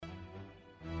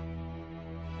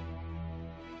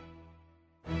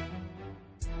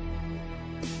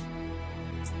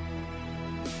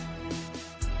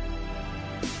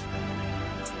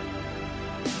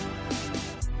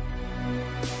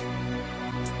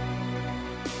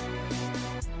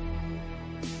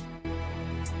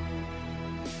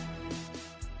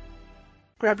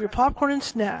Grab your popcorn and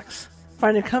snacks.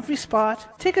 Find a comfy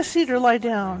spot, take a seat or lie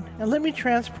down, and let me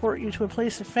transport you to a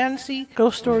place of fantasy,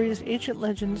 ghost stories, ancient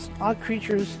legends, odd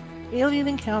creatures, alien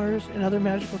encounters, and other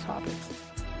magical topics.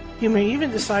 You may even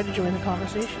decide to join the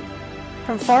conversation.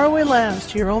 From faraway lands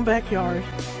to your own backyard,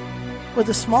 with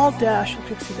a small dash of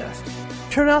pixie dust.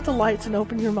 Turn out the lights and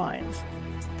open your minds.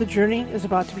 The journey is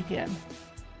about to begin.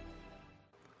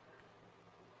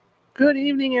 Good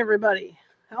evening, everybody.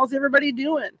 How's everybody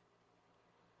doing?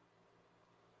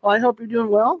 Well, I hope you're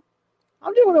doing well.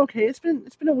 I'm doing okay. It's been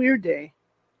a weird day.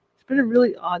 It's been a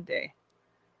really odd day.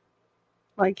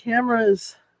 My camera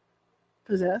is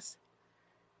possessed.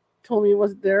 Told me it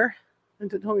wasn't there. Then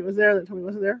told me it was there. Then told me it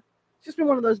wasn't there. It's just been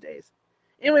one of those days.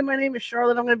 Anyway, my name is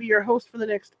Charlotte. I'm going to be your host for the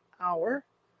next hour.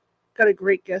 Got a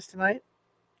great guest tonight.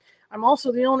 I'm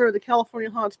also the owner of the California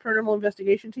Haunts Paranormal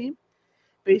Investigation Team,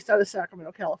 based out of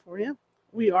Sacramento, California.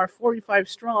 We are 45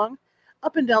 strong,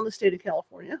 up and down the state of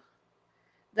California.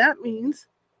 That means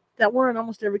that we're in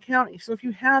almost every county. So if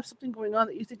you have something going on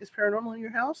that you think is paranormal in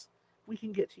your house, we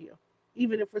can get to you.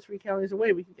 Even if we're 3 counties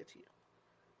away, we can get to you.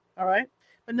 All right?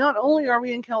 But not only are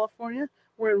we in California,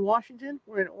 we're in Washington,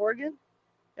 we're in Oregon,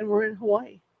 and we're in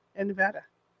Hawaii and Nevada.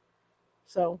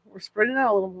 So we're spreading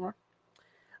out a little more.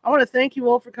 I want to thank you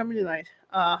all for coming tonight.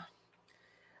 I'm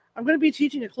going to be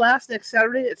teaching a class next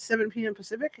Saturday at 7 p.m.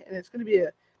 Pacific, and it's going to be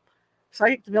a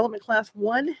Psychic Development Class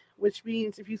 1, which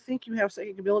means if you think you have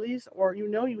psychic abilities or you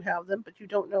know you have them, but you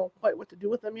don't know quite what to do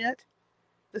with them yet,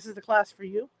 this is the class for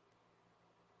you.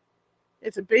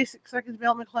 It's a basic psychic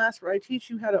development class where I teach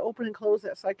you how to open and close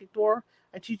that psychic door.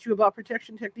 I teach you about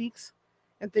protection techniques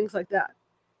and things like that.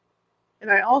 And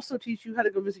I also teach you how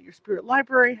to go visit your spirit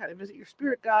library, how to visit your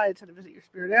spirit guides, how to visit your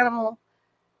spirit animal,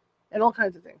 and all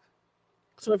kinds of things.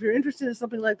 So if you're interested in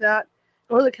something like that,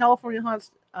 go to the California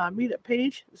Haunts meetup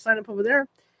page, sign up over there.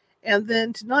 And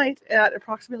then tonight at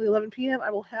approximately 11 p.m., I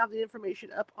will have the information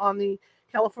up on the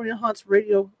California Haunts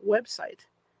radio website.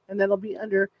 And that'll be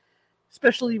under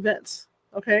special events.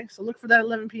 Okay, so look for that at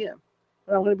 11 p.m.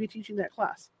 But I'm going to be teaching that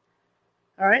class.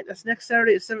 All right, that's next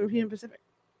Saturday at 7 p.m. Pacific.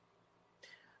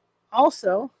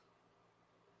 Also,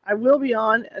 I will be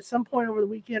on at some point over the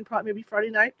weekend, probably maybe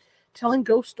Friday night, telling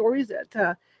ghost stories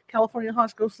at California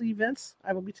Haunts Ghostly events.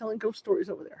 I will be telling ghost stories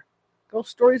over there.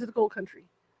 Ghost stories of the Gold Country.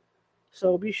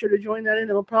 So be sure to join that in.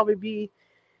 It'll probably be,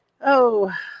 I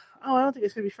don't think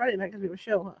it's going to be Friday night because we have a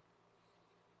show, huh?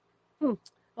 Well,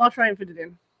 I'll try and fit it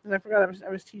in. And I forgot I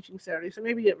was teaching Saturday, so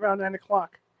maybe around 9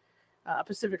 o'clock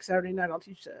Pacific Saturday night I'll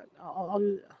teach that.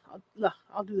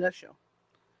 I'll do that show.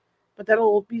 But that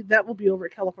will be over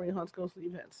at California Haunts Ghostly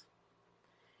events.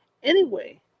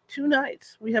 Anyway, tonight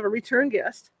we have a return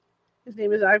guest. His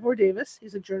name is Ivor Davis.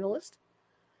 He's a journalist,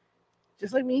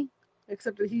 just like me,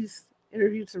 except that he's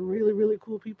interviewed some really, really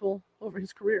cool people over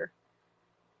his career.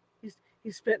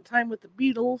 He's spent time with the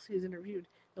Beatles. He's interviewed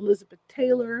Elizabeth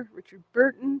Taylor, Richard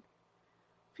Burton,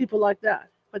 people like that.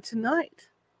 But tonight,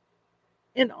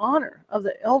 in honor of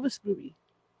the Elvis movie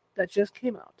that just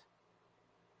came out,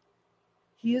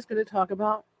 he is going to talk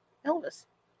about Elvis.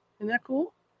 Isn't that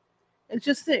cool? And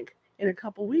just think, in a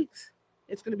couple weeks,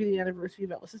 it's going to be the anniversary of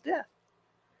Elvis's death.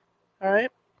 All right?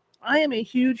 I am a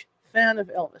huge fan of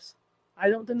Elvis. I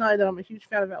don't deny that I'm a huge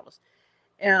fan of Elvis.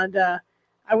 And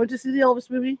I went to see the Elvis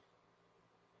movie,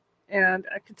 and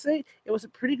I could say it was a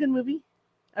pretty good movie.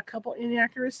 A couple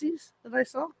inaccuracies that I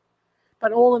saw.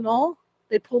 But all in all,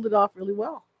 they pulled it off really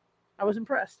well. I was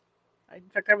impressed. In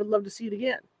fact, I would love to see it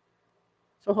again.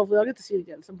 So hopefully I'll get to see it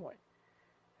again at some point.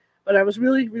 But I was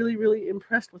really, really, really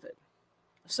impressed with it.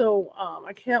 So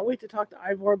I can't wait to talk to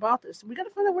Ivor about this. We got to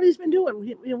find out what he's been doing.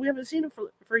 We haven't seen him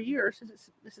for a year since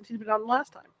he's been on the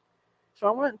last time. So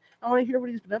I want to hear what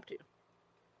he's been up to.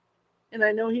 And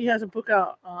I know he has a book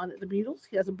out on the Beatles.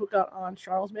 He has a book out on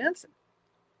Charles Manson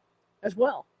as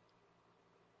well.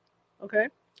 Okay?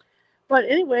 But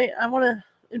anyway, I want to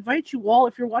invite you all,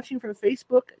 if you're watching from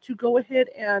Facebook, to go ahead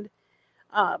and,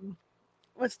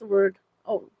 what's the word?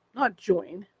 Oh, not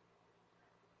join.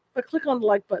 But click on the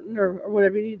like button or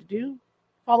whatever you need to do.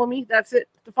 Follow me. That's it.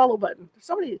 The follow button. There's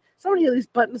so many of these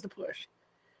buttons to push.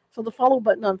 So the follow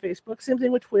button on Facebook. Same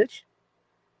thing with Twitch.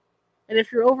 And if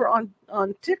you're over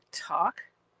on TikTok,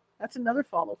 that's another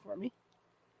follow for me.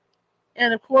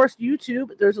 And of course,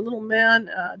 YouTube. There's a little man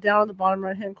down in the bottom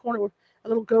right-hand corner with a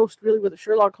little ghost, really, with a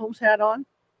Sherlock Holmes hat on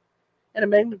and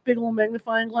a big old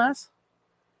magnifying glass.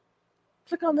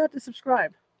 Click on that to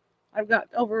subscribe. I've got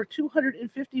over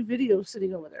 250 videos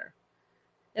sitting over there.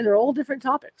 And they're all different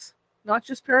topics. Not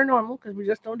just paranormal, because we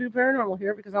just don't do paranormal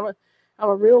here, because I'm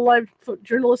a real life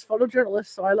photojournalist,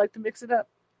 so I like to mix it up.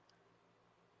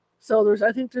 So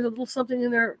I think there's a little something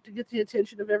in there to get the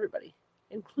attention of everybody.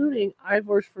 including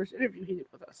Ivor's first interview he did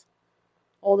with us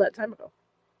all that time ago.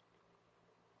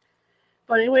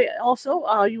 But anyway, also,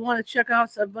 you want to check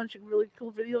out a bunch of really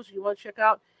cool videos. You want to check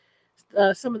out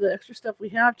some of the extra stuff we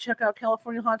have. Check out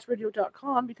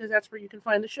CaliforniaHauntsRadio.com because that's where you can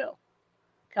find the show.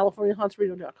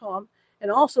 CaliforniaHauntsRadio.com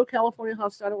and also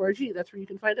CaliforniaHaunts.org. That's where you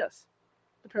can find us,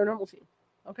 the paranormal team.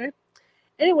 Okay?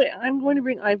 Anyway, I'm going to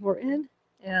bring Ivor in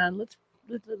and let's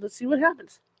see what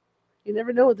happens. You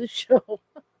never know with this show.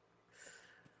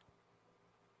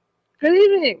 Good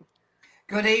evening.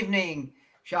 Good evening,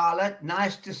 Charlotte.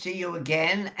 Nice to see you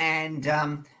again, and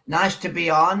nice to be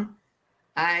on.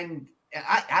 And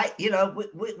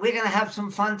we're going to have some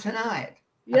fun tonight.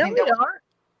 Yeah, we are.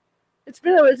 It's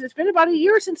been about a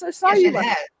year since I saw you.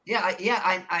 Yes, it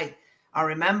has. I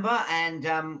remember, and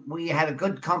we had a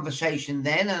good conversation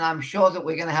then, and I'm sure that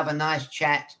we're going to have a nice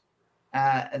chat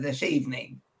this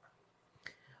evening.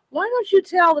 Why don't you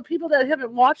tell the people that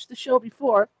haven't watched the show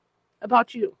before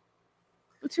about you?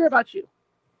 Let's hear about you.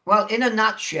 Well, in a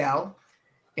nutshell,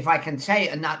 if I can say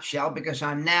a nutshell, because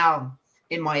I'm now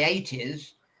in my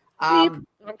 80s. I'm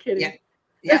kidding.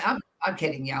 Yeah, I'm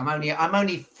kidding. Yeah, I'm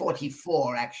only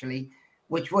 44 actually,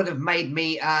 which would have made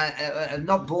me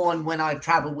not born when I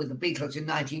traveled with the Beatles in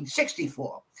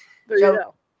 1964. There you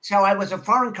go. So I was a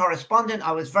foreign correspondent.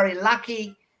 I was very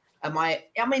lucky.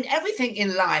 Everything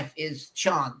in life is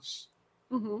chance,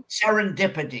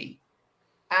 serendipity,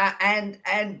 and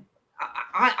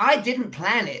I didn't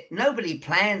plan it. Nobody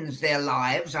plans their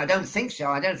lives. I don't think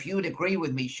so. I don't know if you would agree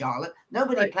with me, Charlotte.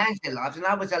 Nobody plans their lives. And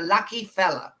I was a lucky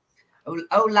fella.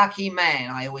 Oh, lucky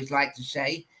man, I always like to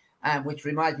say, which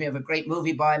reminds me of a great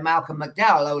movie by Malcolm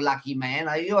McDowell, Oh, Lucky Man.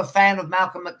 Are you a fan of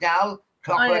Malcolm McDowell,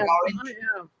 Clockwork Orange?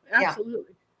 I am,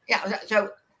 absolutely. Yeah,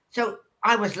 so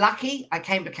I was lucky. I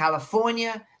came to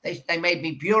California. They made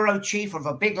me bureau chief of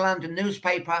a big London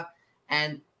newspaper,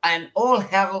 and all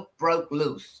hell broke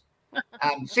loose.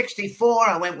 64,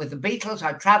 I went with the Beatles.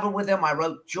 I traveled with them. I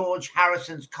wrote George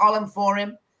Harrison's column for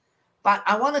him. But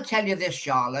I want to tell you this,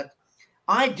 Charlotte.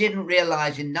 I didn't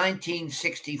realize in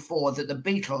 1964 that the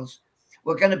Beatles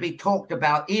were going to be talked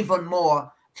about even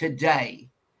more today.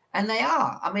 And they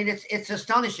are. I mean, it's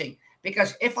astonishing,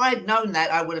 because if I had known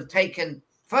that, I would have taken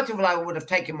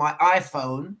my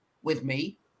iPhone with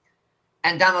me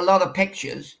and done a lot of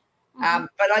pictures.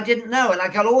 But I didn't know. And I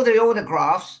got all the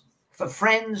autographs for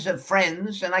friends of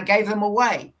friends, and I gave them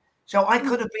away. So I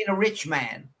could have been a rich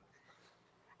man.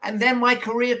 And then my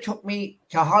career took me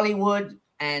to Hollywood,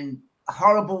 and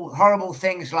horrible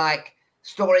things like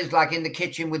stories like In the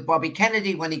Kitchen with Bobby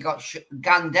Kennedy when he got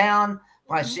gunned down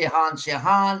by Sirhan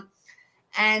Sirhan.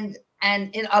 And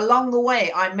along the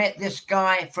way, I met this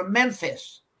guy from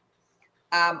Memphis.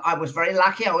 I was very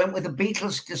lucky. I went with the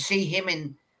Beatles to see him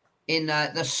in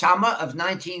the summer of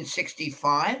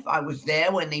 1965. I was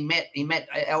there when he met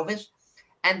Elvis.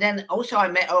 And then also I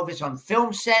met Elvis on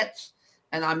film sets,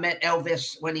 and I met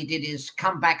Elvis when he did his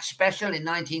comeback special in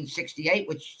 1968,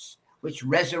 which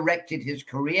resurrected his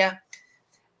career.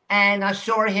 And I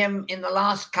saw him in the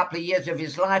last couple of years of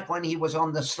his life when he was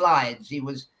on the slides. He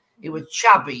was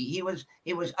chubby. He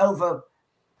was over.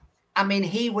 I mean,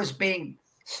 he was being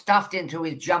stuffed into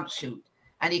his jumpsuit,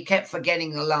 and he kept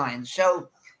forgetting the lines. So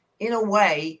in a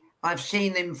way, I've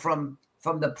seen him from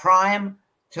the prime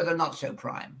to the not so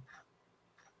prime.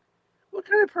 What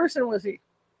kind of person was he?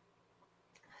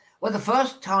 Well, the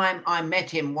first time I met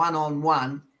him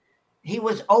one-on-one, he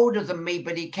was older than me,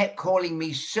 but he kept calling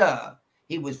me sir.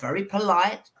 He was very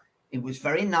polite. It was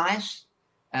very nice.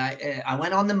 I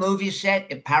went on the movie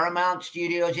set at Paramount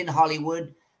Studios in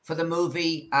Hollywood for the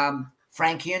movie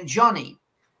Frankie and Johnny.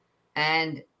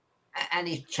 And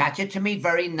he chatted to me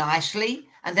very nicely.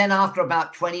 And then after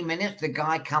about 20 minutes, the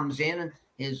guy comes in, and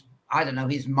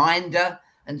his minder,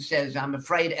 and says, "I'm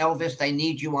afraid, Elvis, they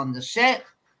need you on the set."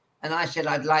 And I said,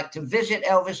 "I'd like to visit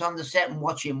Elvis on the set and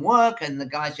watch him work." And the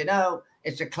guy said, "Oh,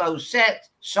 it's a closed set.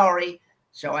 Sorry."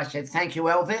 So I said, "Thank you,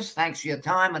 Elvis. Thanks for your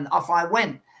time." And off I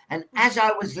went. And as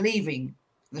I was leaving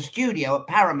the studio at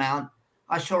Paramount,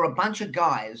 I saw a bunch of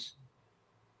guys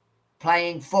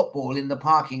playing football in the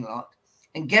parking lot.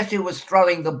 And guess who was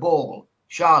throwing the ball?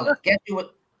 Charlotte.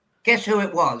 Guess who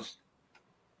it was?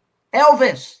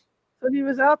 Elvis. So he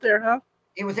was out there, huh?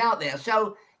 He was out there.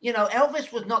 So,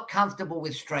 Elvis was not comfortable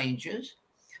with strangers,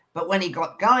 but when he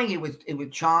got going, it was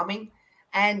charming.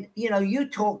 And, you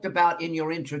talked about in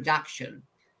your introduction,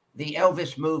 the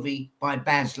Elvis movie by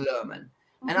Baz Luhrmann.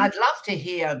 And I'd love to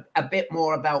hear a bit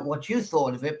more about what you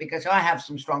thought of it, because I have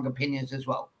some strong opinions as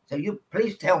well. So you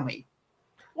please tell me.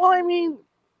 Well, I mean,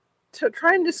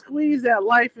 trying to squeeze that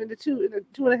life into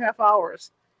 2.5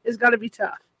 hours has got to be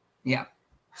tough. Yeah.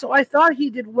 So I thought he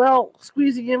did well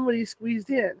squeezing in what he squeezed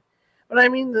in. But I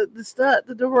mean,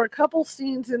 there were a couple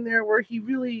scenes in there where he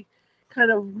really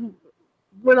kind of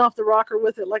went off the rocker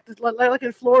with it, like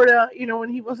in Florida, when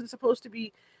he wasn't supposed to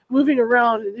be moving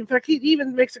around. In fact, he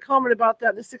even makes a comment about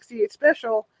that in the '68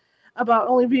 special about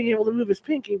only being able to move his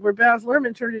pinky, where Baz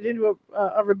Luhrmann turned it into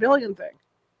a rebellion thing.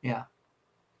 Yeah.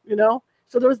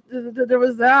 So there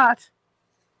was that,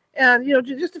 and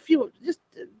just a few,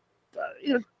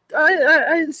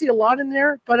 I didn't see a lot in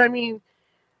there, but I mean,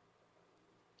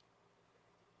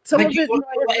 some of you it. were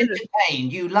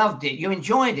entertained. You loved it. You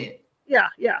enjoyed it. Yeah.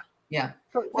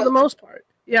 For the most part,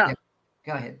 yeah.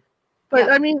 Go ahead.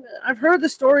 But I mean, I've heard the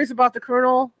stories about the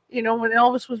Colonel. When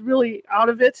Elvis was really out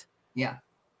of it. Yeah.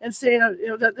 And saying,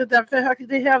 that fact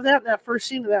they have that in that first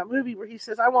scene of that movie where he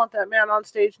says, "I want that man on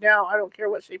stage now. I don't care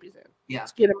what shape he's in. Yeah.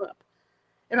 Let's get him up."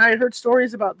 And I had heard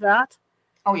stories about that.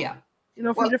 Oh yeah.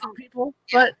 From different people.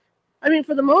 Yeah. But I mean,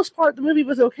 for the most part, the movie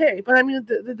was okay. But I mean,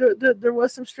 there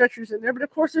was some stretchers in there. But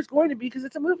of course, there's going to be because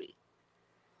it's a movie.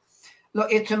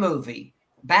 Look, it's a movie.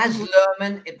 Baz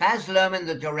Luhrmann,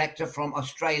 the director from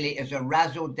Australia, is a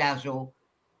razzle-dazzle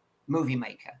movie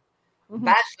maker. Mm-hmm.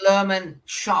 Baz Luhrmann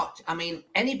shot. I mean,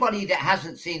 anybody that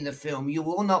hasn't seen the film, you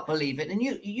will not believe it, and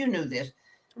you knew this,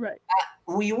 right?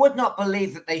 You would not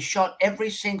believe that they shot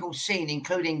every single scene,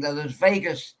 including the Las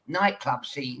Vegas nightclub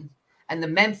scene and the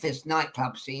Memphis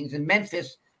nightclub scenes and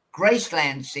Memphis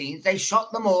Graceland scenes. They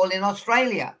shot them all in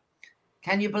Australia.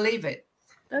 Can you believe it?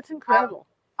 That's incredible.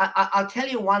 I'll tell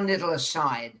you one little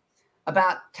aside.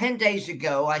 About 10 days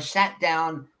ago, I sat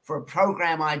down for a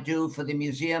program I do for the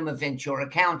Museum of Ventura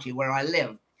County, where I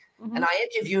live. Mm-hmm. And I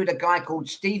interviewed a guy called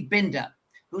Steve Binder,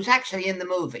 who's actually in the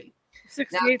movie.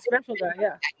 68 special guy,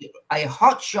 yeah. A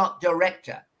hotshot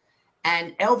director.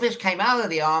 And Elvis came out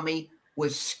of the Army,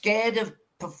 was scared of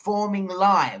performing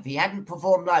live. He hadn't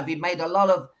performed live. He made a lot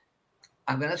of,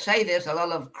 I'm going to say this, a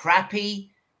lot of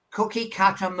crappy cookie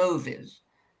cutter movies.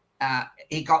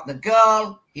 He got the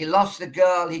girl, he lost the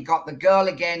girl, he got the girl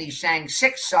again, he sang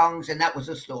 6 songs, and that was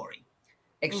the story.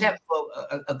 Except for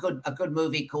a good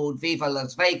movie called Viva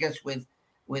Las Vegas with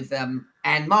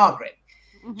Anne Margaret.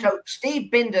 Mm-hmm. So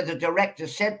Steve Binder, the director,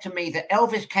 said to me that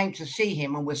Elvis came to see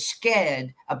him and was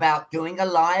scared about doing a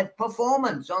live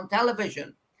performance on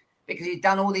television because he'd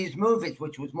done all these movies,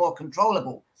 which was more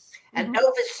controllable. And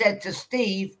Elvis said to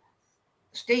Steve,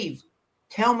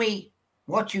 tell me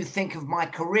what you think of my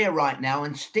career right now.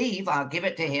 And Steve, I'll give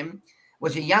it to him,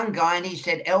 was a young guy, and he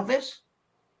said, Elvis,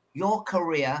 your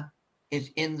career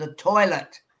is in the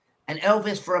toilet. And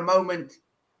Elvis, for a moment,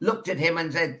 looked at him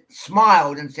and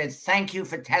smiled and said, thank you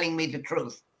for telling me the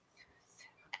truth.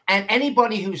 And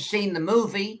anybody who's seen the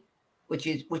movie, which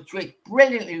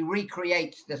brilliantly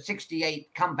recreates the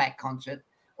 68 comeback concert,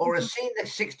 or has seen the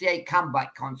 68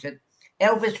 comeback concert,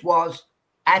 Elvis was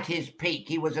at his peak.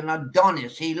 He was an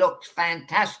Adonis. He looked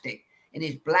fantastic in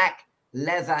his black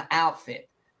leather outfit.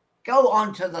 Go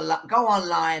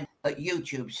online at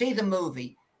YouTube, see the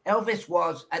movie. Elvis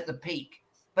was at the peak.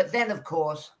 But then, of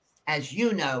course, as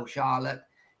you know, Charlotte,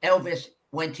 Elvis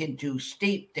went into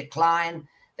steep decline.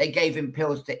 They gave him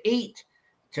pills to eat,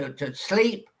 to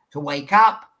sleep, to wake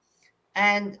up.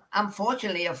 And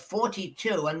unfortunately, at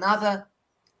 42, another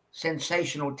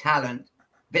sensational talent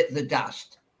bit the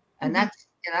dust. And that's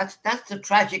the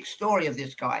tragic story of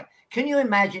this guy. Can you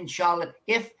imagine, Charlotte,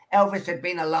 if Elvis had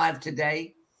been alive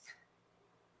today?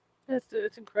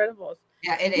 It's incredible.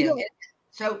 Yeah, it is.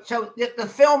 So the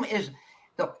film is.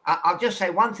 Look, I'll just say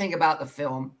one thing about the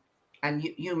film, and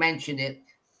you mentioned it.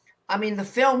 I mean, the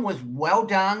film was well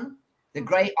done. The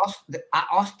great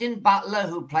Austin Butler,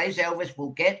 who plays Elvis,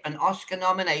 will get an Oscar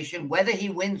nomination. Whether he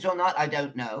wins or not, I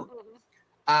don't know.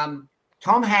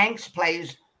 Tom Hanks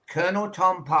plays Colonel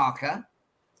Tom Parker,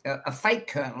 a fake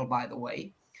colonel, by the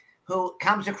way, who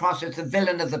comes across as the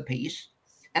villain of the piece.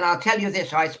 And I'll tell you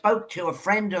this, I spoke to a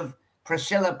friend of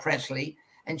Priscilla Presley,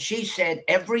 and she said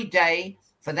every day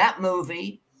for that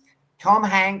movie, Tom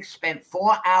Hanks spent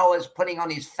 4 hours putting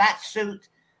on his fat suit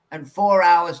and 4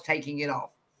 hours taking it off.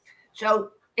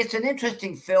 So it's an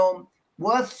interesting film,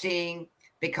 worth seeing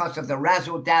because of the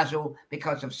razzle-dazzle,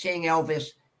 because of seeing Elvis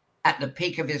at the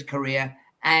peak of his career,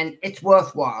 and it's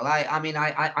worthwhile. I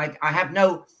have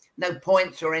no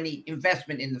points or any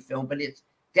investment in the film, but it's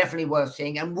definitely worth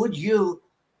seeing. And would you,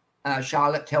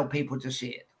 Charlotte, tell people to see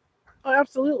it? Oh,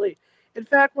 absolutely. In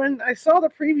fact, when I saw the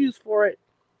previews for it,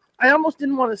 I almost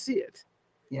didn't want to see it.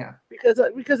 Yeah. Because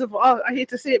of I hate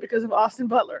to say it, because of Austin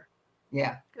Butler.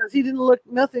 Yeah. Because he didn't look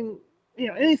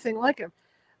anything like him.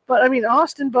 But I mean,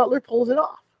 Austin Butler pulls it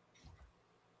off.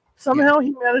 Somehow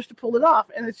he managed to pull it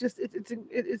off, and it's just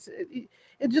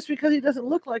just because he doesn't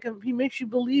look like him, he makes you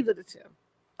believe that it's him.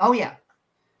 Oh yeah,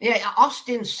 yeah.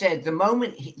 Austin said the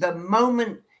moment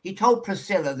he told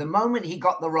Priscilla, the moment he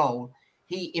got the role,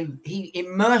 he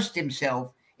immersed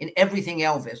himself in everything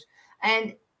Elvis.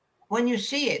 And when you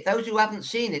see it, those who haven't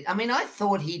seen it, I mean, I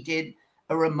thought he did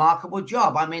a remarkable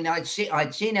job. I mean, I'd seen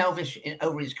Elvis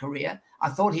over his career. I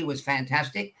thought he was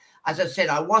fantastic. As I said,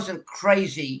 I wasn't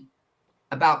crazy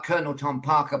about Colonel Tom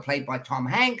Parker, played by Tom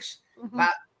Hanks,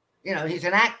 but he's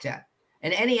an actor,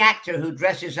 and any actor who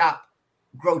dresses up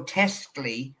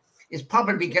grotesquely is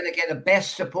probably going to get a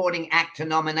Best Supporting Actor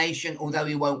nomination, although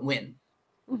he won't win.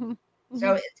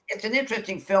 So it's an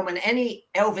interesting film, and any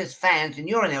Elvis fans, and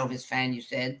you're an Elvis fan, you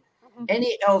said,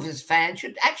 any Elvis fan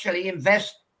should actually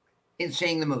invest in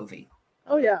seeing the movie.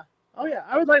 Oh yeah.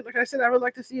 I would like I said, I would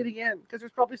like to see it again because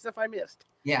there's probably stuff I missed.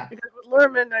 Yeah. Because with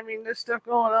Lerman, I mean, there's stuff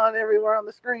going on everywhere on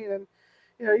the screen, and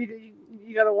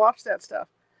you got to watch that stuff.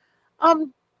 How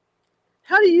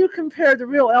do you compare the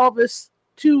real Elvis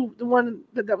to the one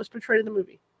that was portrayed in the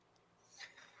movie?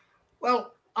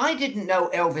 Well, I didn't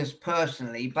know Elvis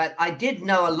personally, but I did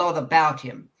know a lot about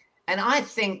him. And I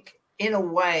think, in a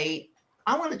way,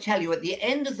 I want to tell you, at the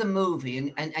end of the movie,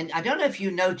 and I don't know if you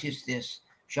noticed this,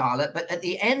 Charlotte, but at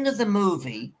the end of the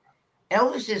movie,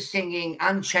 Elvis is singing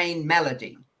Unchained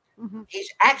Melody. He's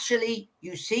actually,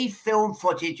 you see film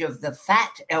footage of the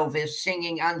fat Elvis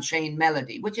singing Unchained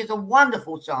Melody, which is a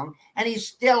wonderful song. And he's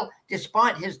still,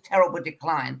 despite his terrible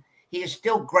decline, he is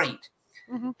still great.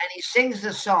 And he sings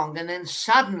the song, and then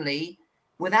suddenly,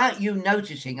 without you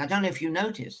noticing, I don't know if you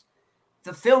noticed,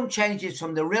 the film changes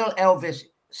from the real Elvis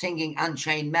singing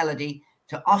Unchained Melody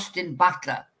to Austin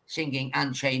Butler singing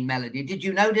Unchained Melody. Did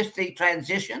you notice the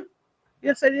transition?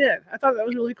 Yes, I did. I thought that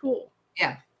was really cool.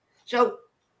 Yeah. So,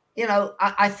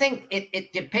 I think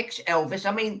it depicts Elvis.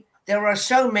 I mean, there are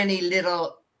so many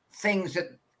little things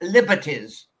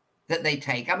liberties that they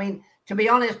take. I mean, to be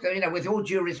honest, with all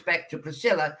due respect to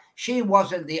Priscilla, she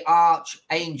wasn't the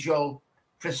archangel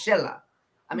Priscilla.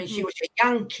 I mean, she was a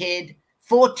young kid,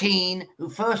 14, who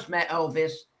first met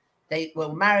Elvis. They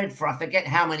were married for I forget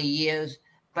how many years.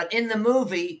 But in the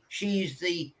movie, she's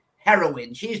the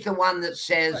heroine. She's the one that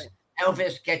says, right,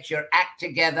 Elvis, get your act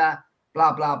together,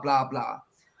 blah, blah, blah, blah.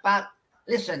 But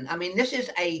listen, I mean, this is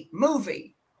a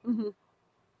movie.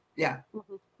 Yeah.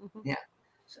 Yeah.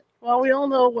 Well, we all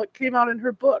know what came out in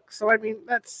her book. So, I mean,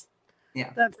 that's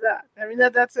that. I mean,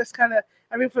 that's just kind of,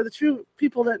 I mean, for the true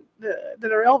people that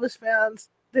are Elvis fans,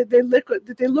 they look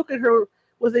at her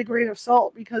with a grain of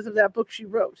salt because of that book she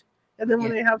wrote. And then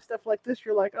when they have stuff like this,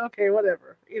 you're like, okay,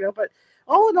 whatever, but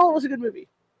all in all, it was a good movie.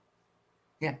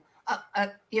 Yeah.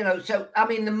 So, I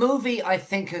mean, the movie, I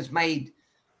think, has made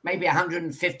maybe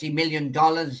 $150 million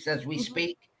as we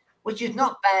speak, which is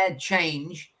not bad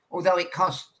change, although it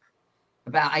cost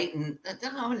about I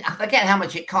forget how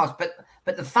much it cost,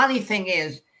 but the funny thing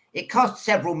is, it cost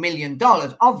several $1 million,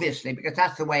 obviously, because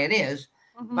that's the way it is.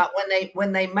 But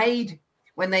when they made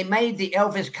the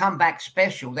Elvis comeback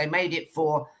special, they made it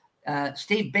for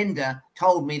Steve Binder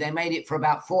told me they made it for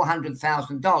about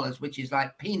 $400,000, which is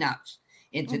like peanuts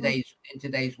in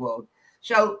today's world.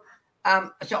 So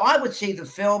I would see the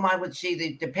film, I would see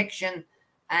the depiction,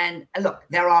 and look,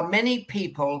 there are many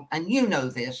people, and you know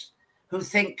this, who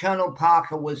think Colonel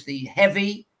Parker was the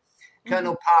heavy.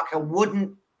 Colonel Parker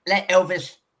wouldn't let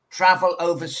Elvis travel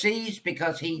overseas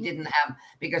because he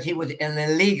was an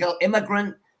illegal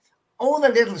immigrant. All the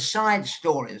little side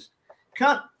stories.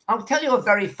 I'll tell you a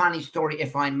very funny story,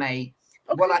 if I may.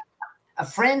 Okay. Well, a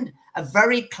friend, a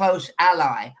very close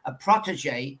ally, a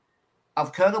protege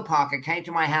of Colonel Parker came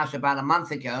to my house about a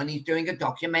month ago, and he's doing a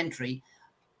documentary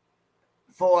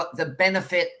for the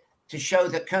benefit to show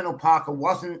that Colonel Parker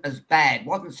wasn't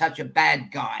such a bad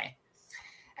guy.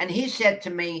 And he said to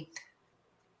me,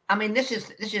 I mean, this is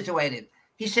the way it is.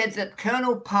 He said that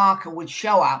Colonel Parker would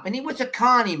show up, and he was a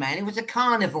carny man. He was a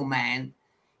carnival man.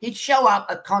 He'd show up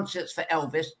at concerts for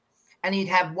Elvis, and he'd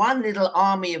have one little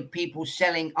army of people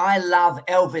selling I love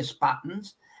Elvis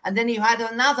buttons. And then you had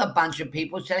another bunch of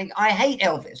people selling I hate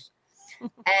Elvis.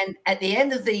 And at the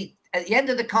end of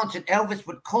the concert, Elvis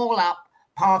would call up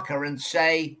Parker and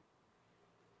say,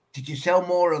 did you sell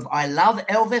more of I love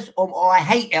Elvis or I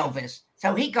hate Elvis?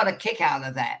 So he got a kick out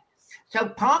of that. So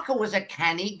Parker was a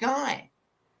canny guy.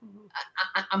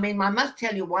 I mean, I must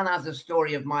tell you one other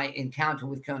story of my encounter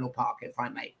with Colonel Parker, if I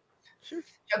may. Sure.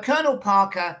 So Colonel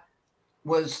Parker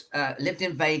was lived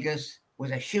in Vegas,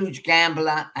 was a huge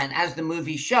gambler, and as the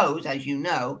movie shows, as you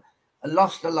know,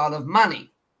 lost a lot of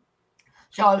money.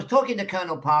 So I was talking to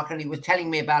Colonel Parker, and he was telling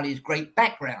me about his great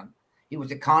background. He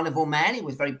was a carnival man. He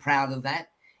was very proud of that.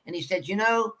 And he said,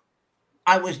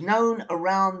 I was known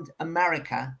around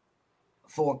America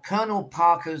for Colonel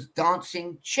Parker's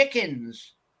dancing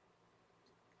chickens.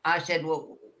 I said,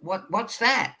 well, what's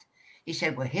that? He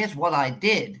said, well, here's what I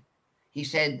did. He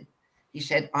said,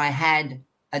 I had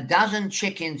a dozen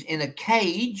chickens in a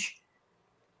cage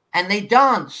and they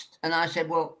danced. And I said,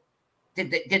 well,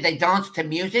 did they dance to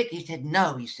music? He said,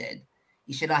 no, he said,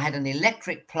 I had an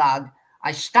electric plug.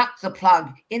 I stuck the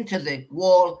plug into the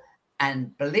wall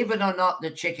and believe it or not, the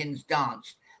chickens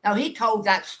danced. Now, he told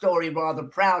that story rather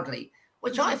proudly,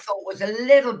 which I thought was a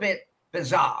little bit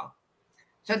bizarre.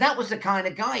 So that was the kind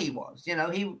of guy he was.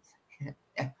 There's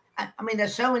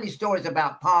so many stories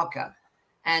about Parker.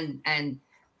 And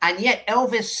yet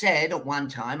Elvis said at one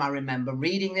time, I remember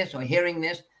reading this or hearing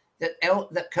this,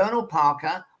 that Colonel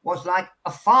Parker was like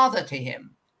a father to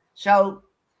him. So,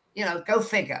 go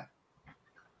figure.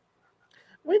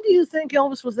 When do you think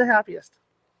Elvis was the happiest?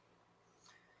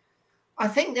 I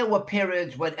think there were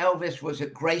periods when Elvis was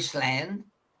at Graceland.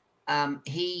 Don't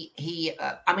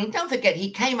forget,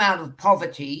 he came out of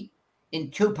poverty in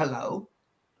Tupelo,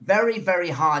 very, very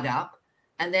hard up.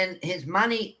 And then his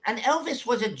money, and Elvis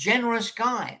was a generous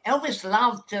guy. Elvis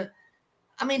loved to,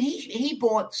 he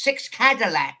bought 6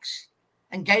 Cadillacs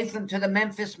and gave them to the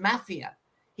Memphis Mafia.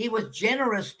 He was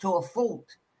generous to a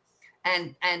fault.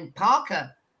 And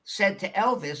Parker said to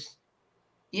Elvis,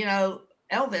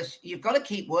 Elvis, you've got to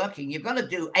keep working. You've got to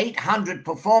do 800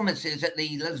 performances at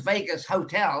the Las Vegas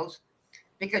hotels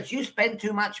because you spend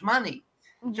too much money.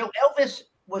 Mm-hmm. So Elvis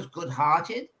was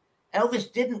good-hearted.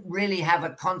 Elvis didn't really have a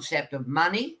concept of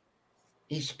money.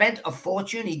 He spent a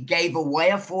fortune. He gave away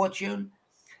a fortune.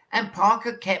 And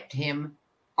Parker kept him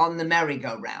on the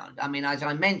merry-go-round. As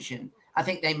I mentioned, I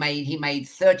think he made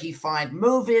 35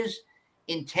 movies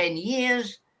in 10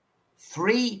 years,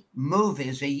 3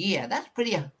 movies a year. That's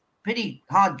pretty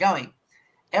hard going.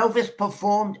 Elvis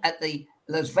performed at the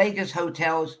Las Vegas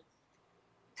hotels.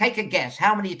 Take a guess.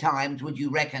 How many times would you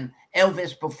reckon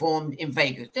Elvis performed in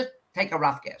Vegas? Just take a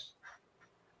rough guess.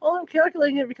 Well, I'm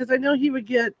calculating it because I know he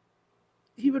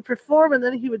would perform and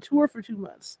then he would tour for 2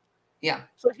 months. Yeah.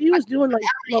 So if he was doing like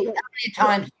how many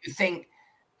times do you think?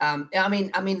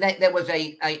 There was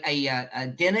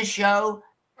a dinner show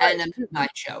and a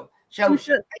midnight show. So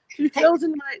 2 shows a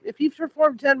night. If he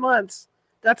performed 10 months,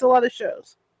 that's a lot of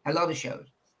shows. A lot of shows.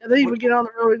 And then he would get on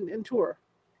the road and tour.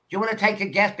 Do you want to take a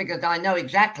guess? Because I know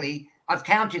exactly. I've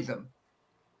counted them.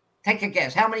 Take a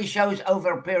guess. How many shows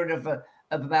over a period of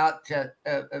about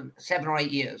 7 or 8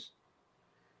 years?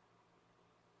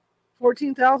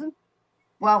 14,000?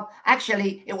 Well,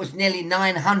 actually, it was nearly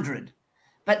 900.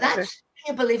 But that's, okay.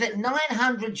 Can you believe it?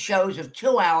 900 shows of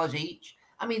 2 hours each.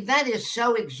 That is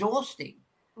so exhausting.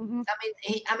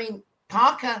 Mm-hmm.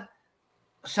 Parker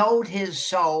sold his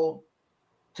soul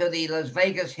to the Las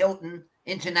Vegas Hilton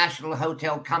International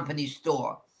Hotel Company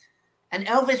store. And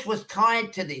Elvis was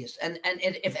tied to this. And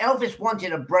if Elvis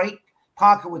wanted a break,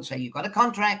 Parker would say, you've got a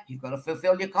contract, you've got to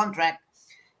fulfill your contract.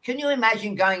 Can you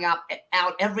imagine going out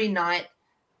every night,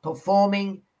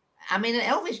 performing?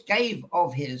 Elvis gave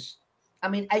of his.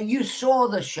 You saw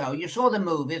the show, you saw the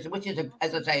movies, which is,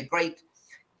 as I say, a great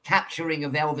capturing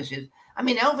of Elvis's.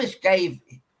 Elvis gave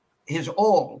his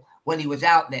all when he was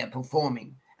out there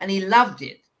performing, and he loved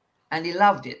it.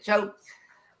 So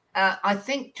I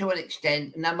think to an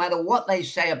extent, no matter what they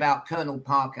say about Colonel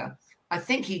Parker, I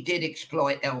think he did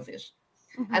exploit Elvis.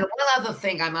 Mm-hmm. And one other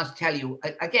thing I must tell you,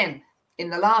 again, in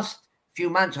the last few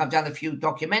months, I've done a few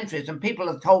documentaries and people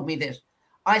have told me this.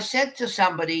 I said to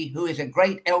somebody who is a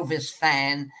great Elvis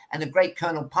fan and a great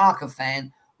Colonel Parker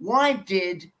fan, why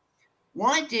did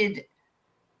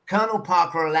Colonel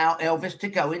Parker allow Elvis to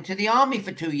go into the army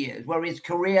for 2 years where his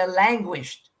career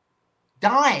languished,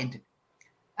 died?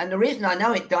 And the reason I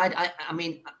know it died,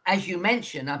 as you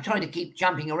mentioned, I'm trying to keep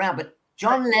jumping around, but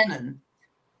John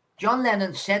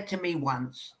Lennon said to me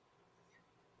once,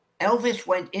 Elvis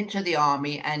went into the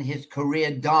army and his career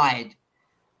died.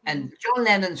 And John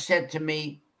Lennon said to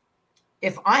me,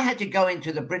 if I had to go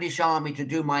into the British Army to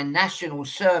do my national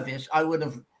service, I would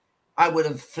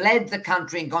have fled the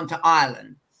country and gone to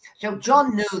Ireland. So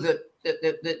John knew that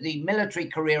the military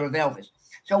career of Elvis.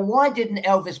 So why didn't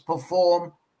Elvis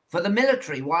perform for the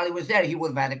military while he was there? He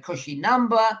would have had a cushy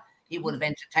number. He would have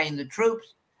entertained the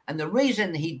troops. And the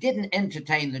reason he didn't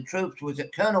entertain the troops was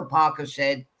that Colonel Parker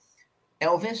said,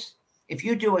 Elvis, if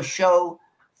you do a show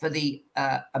for the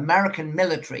American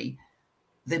military,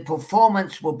 the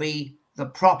performance will be the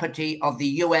property of the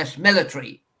U.S.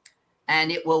 military,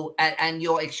 and it will, and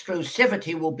your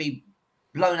exclusivity will be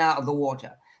blown out of the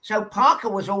water. So Parker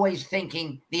was always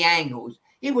thinking the angles.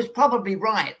 He was probably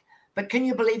right, But can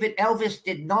you believe it? Elvis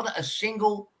did not a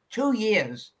single 2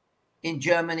 years in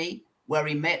Germany, where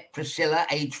he met Priscilla,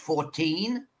 age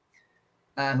 14,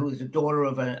 who was the daughter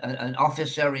of an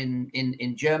officer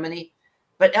in Germany.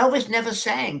 But Elvis never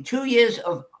sang. 2 years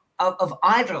of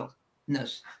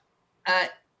idleness.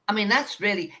 I mean, that's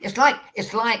really, it's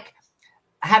like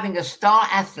having a star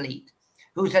athlete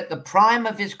who's at the prime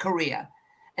of his career.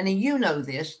 And then you know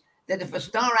this, that if a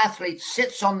star athlete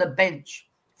sits on the bench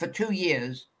for 2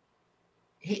 years,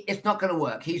 it's not going to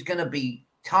work. He's going to be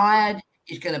tired.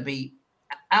 He's going to be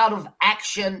out of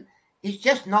action. He's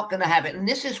just not going to have it. And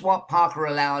this is what Parker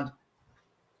allowed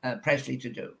Presley to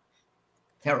do.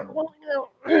 Terrible. Well, you know,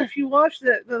 if you watch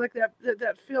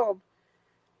that film,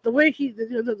 the way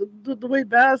the way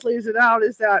Baz lays it out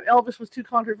is that Elvis was too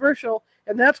controversial,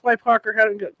 and that's why Parker had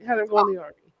him go in the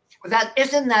army.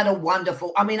 Isn't that a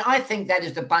wonderful? I mean, I think that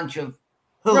is a bunch of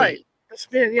hooey. Right. The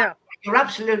spin, yeah. You're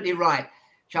absolutely right,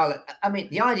 Charlotte. I mean,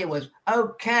 the idea was,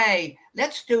 okay,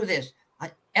 let's do this.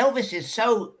 Elvis is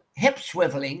so hip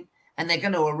swiveling, and they're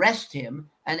going to arrest him,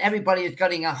 and everybody is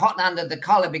getting a hot under the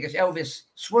collar because Elvis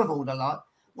swiveled a lot.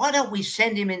 Why don't we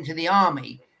send him into the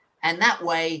army? And that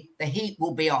way the heat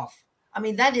will be off. I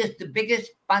mean, that is the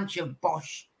biggest bunch of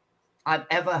bosh I've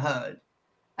ever heard.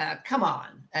 Come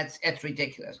on, that's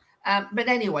ridiculous. But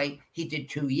anyway, he did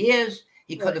 2 years.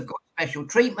 He could have got special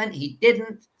treatment. He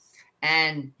didn't.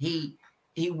 And he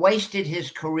wasted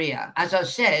his career. As I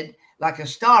said, like a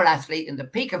star athlete in the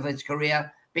peak of his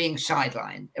career, being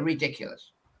sidelined.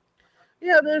 Ridiculous.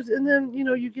 Yeah, and then, you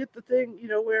know, you get the thing, you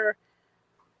know, where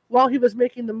while he was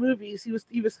making the movies,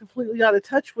 he was completely out of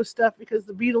touch with stuff because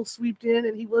the Beatles swept in,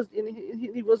 and he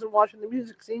wasn't watching the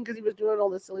music scene because he was doing all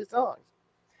the silly songs.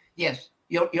 Yes,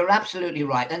 you're absolutely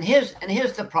right. And here's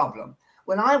the problem.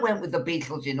 When I went with the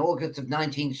Beatles in August of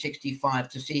 1965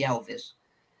 to see Elvis,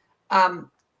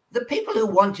 the people who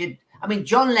wanted, I mean,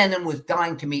 John Lennon was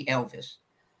dying to meet Elvis,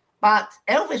 but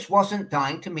Elvis wasn't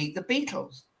dying to meet the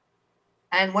Beatles.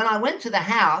 And when I went to the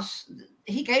house,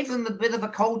 he gave them a bit of a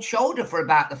cold shoulder for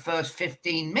about the first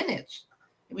 15 minutes.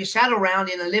 We sat around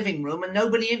in a living room and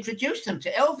nobody introduced them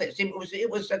to Elvis. It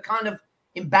was a kind of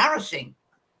embarrassing.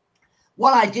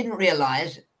 What I didn't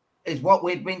realize is what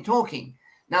we'd been talking.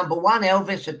 Number one,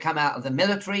 Elvis had come out of the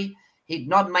military. He'd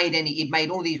made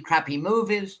all these crappy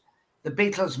movies. The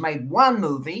Beatles made one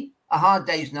movie, A Hard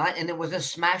Day's Night, and it was a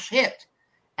smash hit.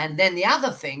 And then the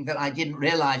other thing that I didn't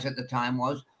realize at the time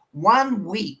was 1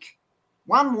 week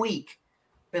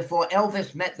before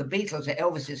Elvis met the Beatles at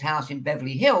Elvis's house in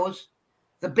Beverly Hills,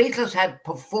 the Beatles had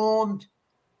performed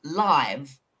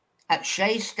live at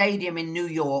Shea Stadium in New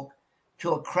York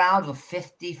to a crowd of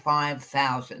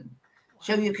 55,000.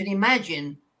 So you can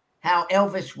imagine how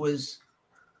Elvis was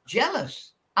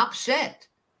jealous, upset,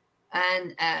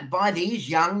 and by these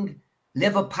young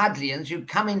Liverpudlians who'd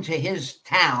come into his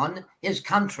town, his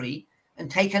country,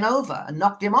 and taken over and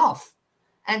knocked him off.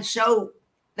 And so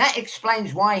that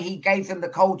explains why he gave them the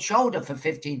cold shoulder for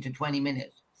 15 to 20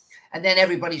 minutes. And then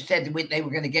everybody said they were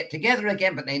going to get together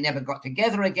again, but they never got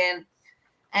together again.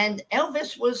 And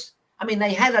Elvis was, I mean,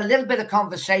 they had a little bit of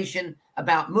conversation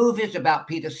about movies, about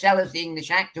Peter Sellers, the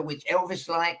English actor, which Elvis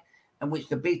liked and which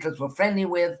the Beatles were friendly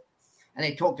with. And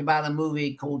they talked about a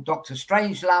movie called Dr.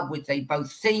 Strangelove, which they'd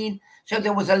both seen. So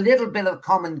there was a little bit of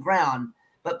common ground.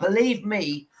 But believe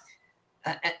me,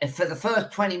 for the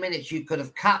first 20 minutes, you could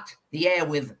have cut the air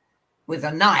with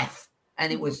a knife,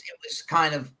 and it was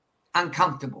kind of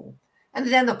uncomfortable. And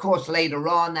then, of course, later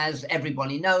on, as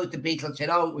everybody knows, the Beatles said,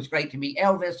 "Oh, it was great to meet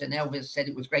Elvis," and Elvis said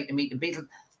it was great to meet the Beatles.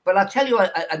 But I'll tell you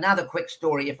another quick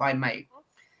story, if I may.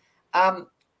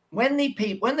 When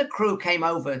the crew came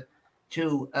over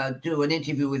to do an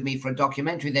interview with me for a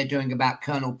documentary they're doing about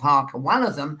Colonel Parker, one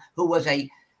of them, who was a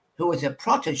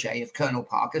protege of Colonel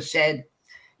Parker, said,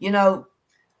 "You know,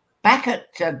 back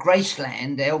at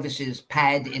Graceland, Elvis's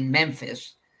pad in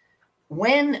Memphis,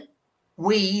 when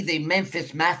we, the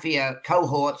Memphis Mafia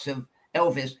cohorts of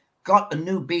Elvis, got a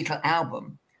new Beatle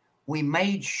album, we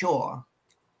made sure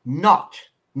not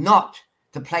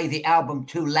to play the album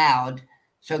too loud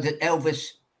so that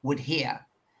Elvis would hear."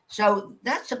 So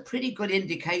that's a pretty good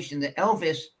indication that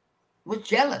Elvis was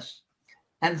jealous.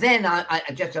 And then I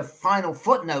just a final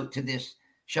footnote to this,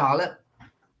 Charlotte.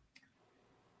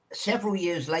 Several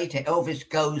years later, Elvis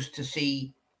goes to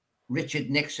see Richard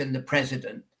Nixon, the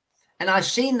president. And I've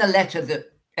seen the letter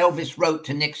that Elvis wrote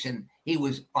to Nixon. He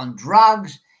was on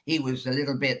drugs. He was a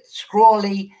little bit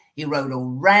scrawly. He wrote a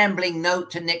rambling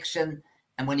note to Nixon.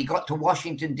 And when he got to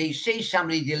Washington, D.C.,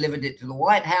 somebody delivered it to the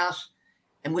White House,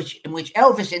 in which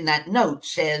Elvis in that note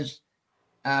says,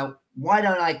 "Why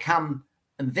don't I come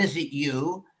and visit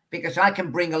you because I can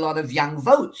bring a lot of young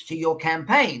votes to your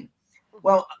campaign.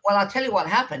 Well, I'll tell you what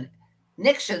happened.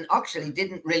 Nixon actually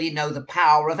didn't really know the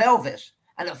power of Elvis.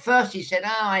 And at first he said,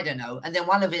 I don't know. And then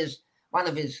one of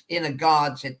his inner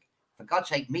guard said, for God's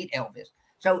sake, meet Elvis.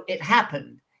 So it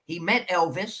happened. He met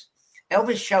Elvis.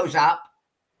 Elvis shows up.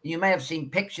 You may have seen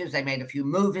pictures. They made a few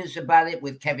movies about it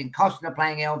with Kevin Costner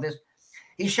playing Elvis.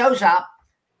 He shows up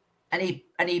and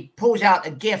he pulls out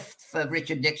a gift for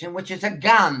Richard Nixon, which is a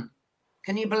gun.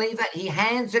 Can you believe that? He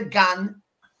hands a gun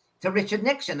to Richard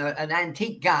Nixon, an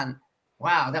antique gun.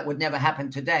 Wow, that would never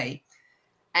happen today.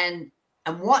 And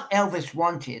what Elvis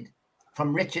wanted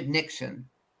from Richard Nixon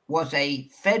was a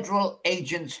federal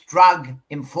agent's drug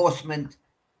enforcement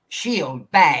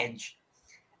shield badge.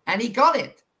 And he got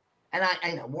it.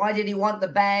 And why did he want the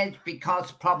badge?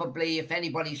 Because probably if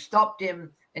anybody stopped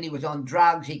him and he was on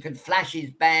drugs, he could flash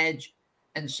his badge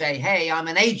and say, hey, I'm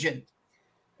an agent.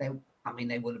 They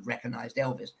would have recognized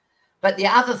Elvis. But the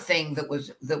other thing that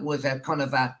was a kind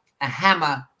of a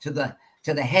hammer to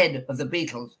the head of the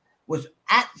Beatles was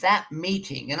at that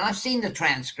meeting, and I've seen the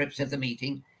transcripts of the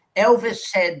meeting, Elvis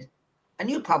said, and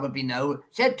you probably know,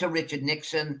 said to Richard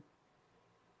Nixon,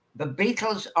 the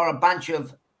Beatles are a bunch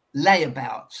of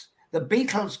layabouts. The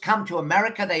Beatles come to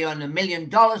America, they earn $1 million,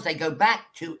 they go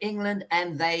back to England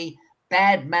and they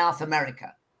badmouth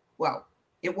America. Well,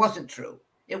 it wasn't true.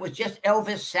 It was just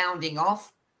Elvis sounding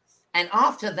off. And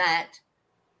after that,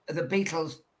 the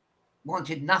Beatles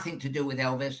wanted nothing to do with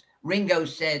Elvis. Ringo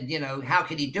said, how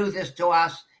could he do this to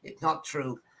us? It's not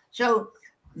true. So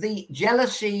the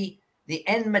jealousy, the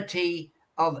enmity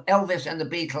of Elvis and the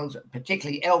Beatles,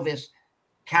 particularly Elvis,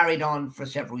 carried on for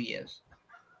several years.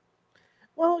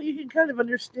 Well, you can kind of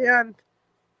understand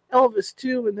Elvis,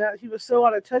 too, in that he was so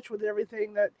out of touch with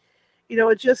everything that,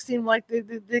 it just seemed like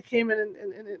they came in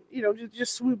and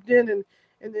just swooped in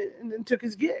and then took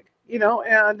his gig, and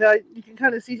you can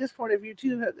kind of see his point of view,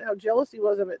 too, how jealous he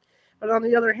was of it. But on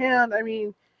the other hand,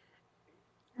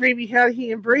 maybe had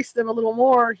he embraced them a little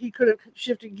more, he could have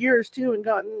shifted gears, too, and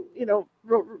gotten,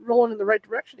 rolling in the right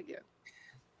direction again.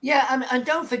 Yeah, and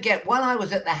don't forget, while I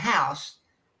was at the house,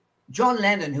 John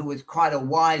Lennon, who was quite a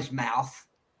wise mouth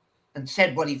and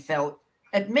said what he felt,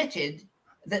 admitted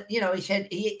that, he said,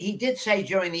 he did say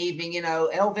during the evening,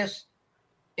 Elvis,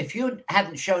 if you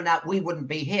hadn't shown up, we wouldn't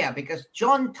be here. Because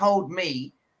John told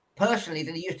me personally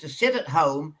that he used to sit at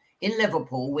home in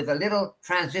Liverpool with a little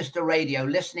transistor radio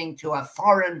listening to a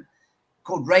foreign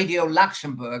called Radio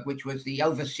Luxembourg, which was the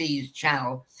overseas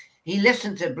channel. He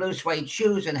listened to Blue Suede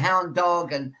Shoes and Hound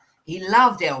Dog, and he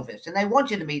loved Elvis, and they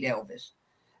wanted to meet Elvis.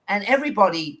 And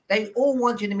everybody, they all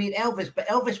wanted to meet Elvis, but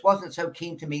Elvis wasn't so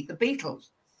keen to meet the Beatles.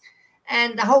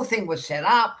 And the whole thing was set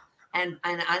up. And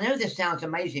I know this sounds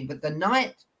amazing, but the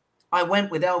night I went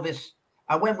with the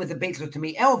Beatles to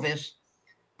meet Elvis,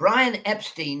 Brian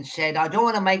Epstein said, I don't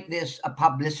want to make this a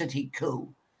publicity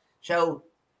coup. So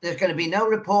there's going to be no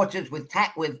reporters with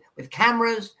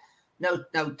cameras,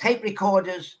 no tape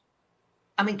recorders.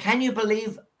 Can you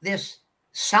believe this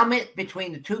summit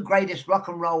between the two greatest rock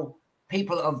and roll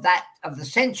people of the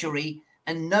century,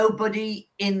 and nobody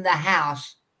in the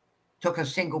house took a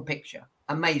single picture?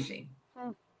 Amazing.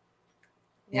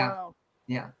 Yeah. Wow.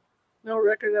 Yeah. No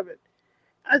record of it.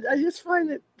 I just find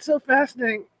it so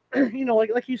fascinating.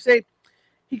 Like you say,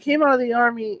 he came out of the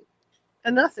army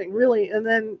and nothing really, and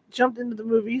then jumped into the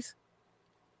movies.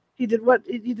 He did like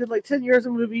 10 years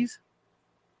of movies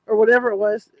or whatever it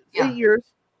was, 8 years,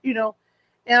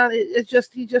 and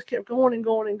he just kept going and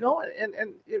going and going.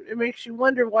 And it makes you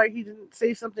wonder why he didn't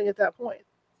say something at that point.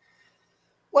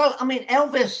 Well,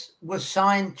 Elvis was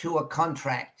signed to a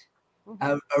contract,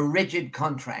 a rigid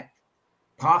contract.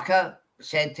 Parker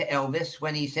said to Elvis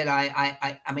when he said,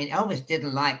 Elvis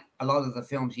didn't like a lot of the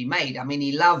films he made.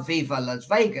 He loved Viva Las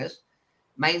Vegas,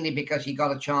 mainly because he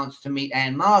got a chance to meet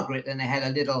Anne Margaret and they had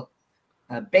a little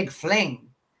big fling.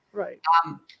 Right.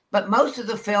 But most of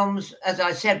the films, as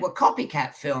I said, were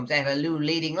copycat films. They had a new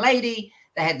leading lady.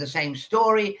 They had the same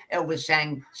story. Elvis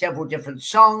sang several different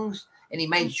songs, and he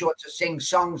made sure to sing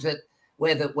songs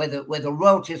where the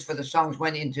royalties for the songs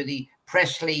went into the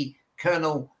Presley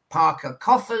Colonel Parker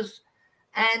coffers.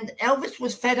 And Elvis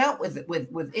was fed up with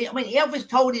Elvis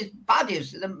told his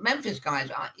buddies, the Memphis guys,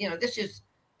 this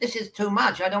is too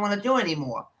much. I don't want to do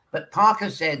anymore. But Parker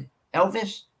said,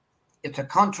 Elvis, it's a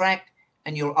contract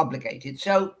and you're obligated.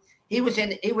 So he was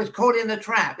caught in the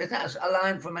trap. Is that a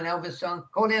line from an Elvis song?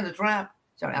 Caught in the trap?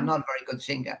 Sorry, I'm not a very good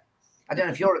singer. I don't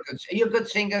know if are you a good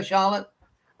singer, Charlotte?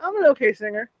 I'm an okay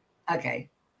singer. Okay.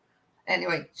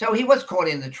 Anyway, so he was caught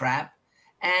in the trap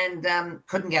and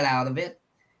couldn't get out of it.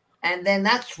 And then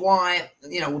that's why,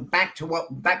 back to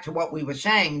what we were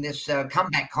saying, this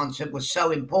comeback concert was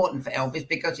so important for Elvis,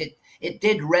 because it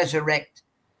did resurrect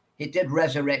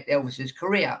Elvis's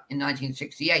career in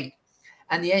 1968.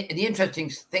 And the interesting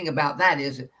thing about that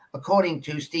is, according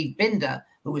to Steve Binder,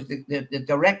 who was the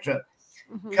director,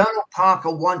 Colonel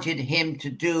Parker wanted him to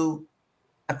do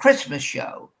a Christmas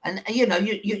show, and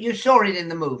you saw it in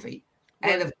the movie.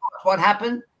 Right. And of course, what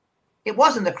happened? It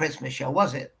wasn't a Christmas show,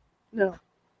 was it? No.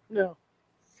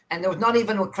 And there was not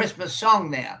even a Christmas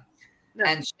song there. No.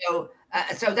 And so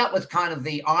that was kind of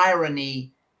the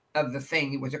irony of the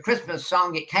thing. It was a Christmas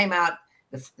song. It came out.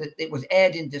 It was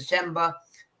aired in December,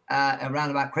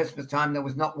 around about Christmas time. There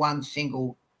was not one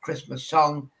single Christmas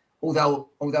song.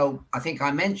 Although I think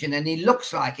I mentioned, and he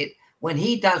looks like it when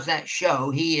he does that show.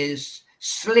 He is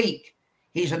sleek.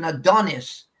 He's an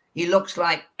Adonis. He looks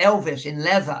like Elvis in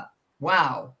leather.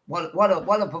 Wow, what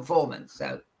a performance!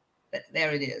 So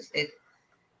there it is.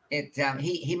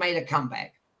 He made a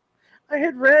comeback. I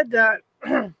had read that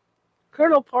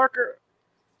Colonel Parker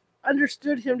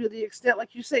understood him to the extent,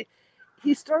 like you say,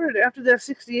 he started after that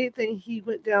 68 thing, he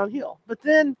went downhill. But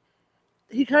then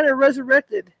he kind of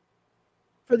resurrected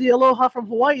for the Aloha from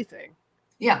Hawaii thing.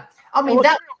 Yeah. I mean,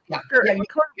 that Colonel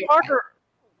Parker,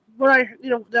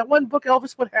 when that one book,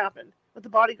 Elvis, What Happened, with the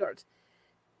bodyguards,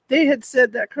 they had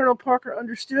said that Colonel Parker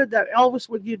understood that Elvis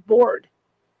would get bored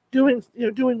doing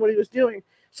what he was doing.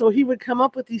 So he would come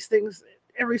up with these things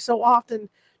every so often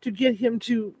to get him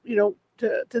to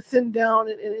thin down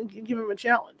and give him a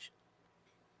challenge.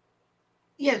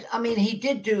 Yes, I mean, he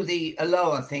did do the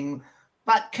Aloha thing,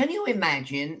 but can you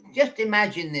imagine, just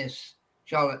imagine this,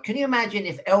 Charlotte, can you imagine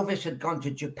if Elvis had gone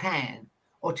to Japan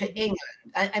or to England?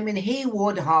 I mean, he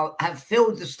would have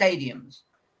filled the stadiums,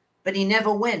 but he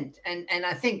never went. And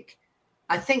I think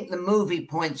the movie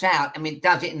points out, I mean, it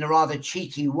does it in a rather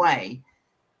cheeky way.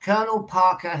 Colonel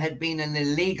Parker had been an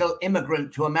illegal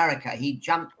immigrant to America. He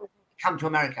come to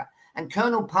America. And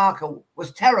Colonel Parker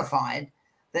was terrified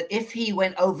that if he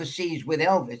went overseas with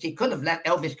Elvis, he could have let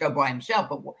Elvis go by himself,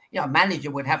 but a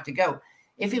manager would have to go.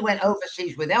 If he went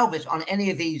overseas with Elvis on any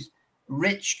of these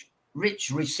rich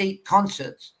receipt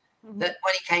concerts, that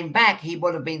when he came back, he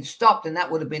would have been stopped, and that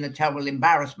would have been a terrible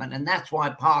embarrassment. And that's why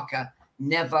Parker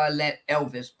never let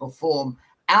Elvis perform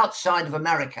outside of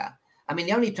America. I mean,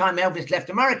 the only time Elvis left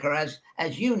America,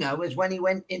 as you know, is when he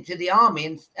went into the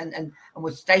army and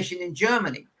was stationed in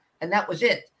Germany, and that was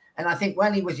it. And I think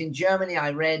when he was in Germany,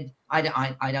 I read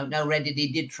that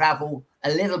he did travel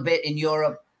a little bit in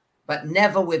Europe, but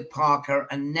never with Parker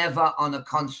and never on a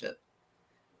concert.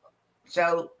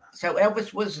 So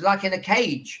Elvis was like in a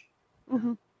cage.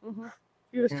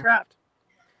 He was trapped.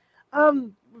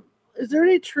 Is there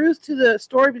any truth to the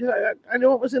story? Because I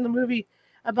know it was in the movie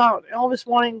about Elvis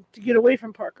wanting to get away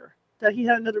from Parker, that he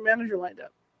had another manager lined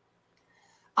up.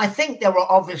 I think there were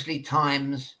obviously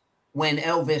times when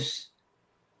Elvis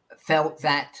felt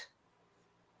that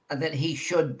he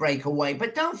should break away.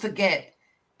 But don't forget,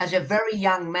 as a very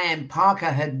young man,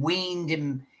 Parker had weaned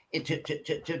him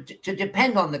to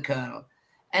depend on the Colonel.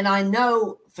 And I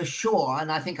know for sure,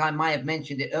 and I think I might have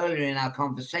mentioned it earlier in our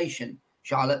conversation,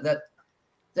 Charlotte,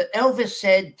 that Elvis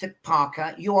said to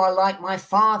Parker, "You are like my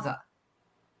father."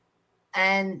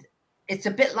 And it's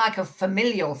a bit like a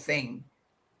familial thing.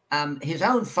 His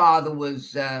own father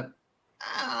was,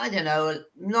 I don't know,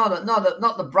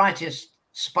 not the brightest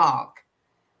spark.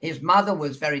 His mother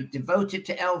was very devoted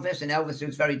to Elvis, and Elvis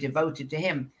was very devoted to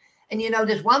him. And,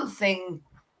 there's one thing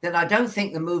that I don't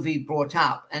think the movie brought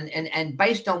up, and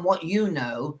based on what you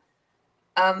know,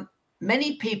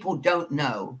 many people don't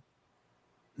know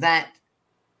that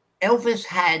Elvis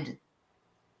had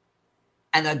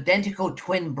an identical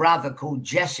twin brother called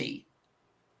Jesse,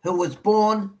 who was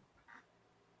born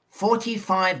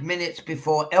 45 minutes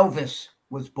before Elvis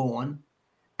was born,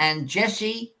 and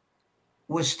Jesse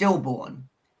was stillborn.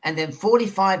 And then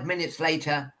 45 minutes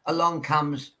later, along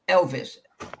comes Elvis,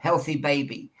 healthy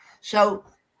baby. So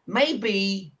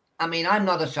maybe, I mean, I'm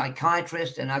not a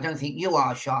psychiatrist, and I don't think you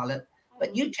are, Charlotte,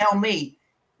 but you tell me,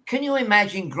 can you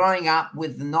imagine growing up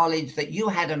with the knowledge that you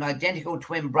had an identical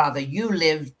twin brother, you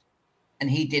lived and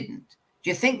he didn't?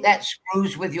 Do you think that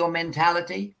screws with your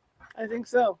mentality? I think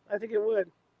so. I think it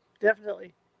would.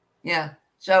 Definitely. Yeah.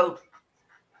 So,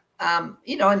 and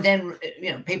then,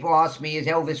 people ask me, is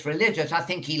Elvis religious? I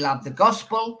think he loved the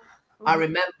gospel. I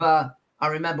remember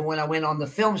when I went on the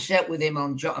film set with him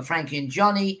on Frankie and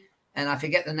Johnny, and I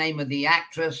forget the name of the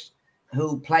actress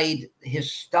who played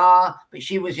his star, but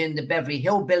she was in the Beverly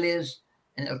Hillbillies,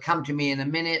 and it'll come to me in a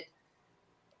minute.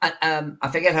 I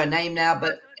forget her name now,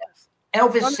 but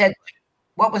Elvis said,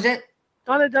 what was it?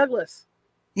 Donna Douglas.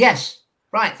 Yes.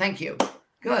 Right. Thank you.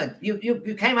 Good.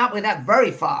 You came up with that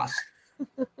very fast.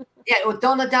 Yeah, it was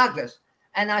Donna Douglas.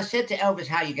 And I said to Elvis,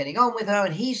 how are you getting on with her?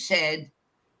 And he said,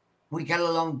 we get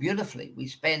along beautifully. We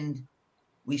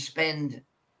spend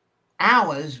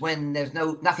hours when there's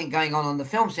nothing going on the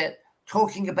film set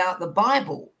talking about the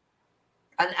Bible.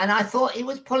 And I thought he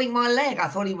was pulling my leg. I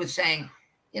thought he was saying,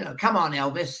 come on,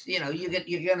 Elvis,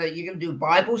 you're gonna do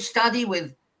Bible study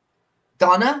with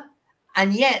Donna.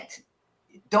 And yet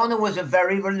Donna was a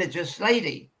very religious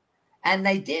lady. And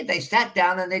they sat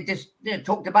down and they just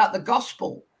talked about the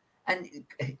gospel. And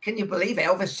can you believe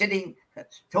Elvis sitting,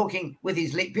 talking with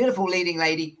his beautiful leading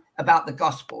lady about the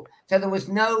gospel? So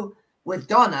with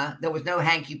Donna, there was no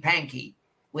hanky-panky.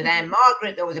 With Anne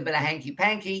Margaret, there was a bit of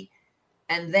hanky-panky.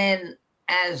 And then,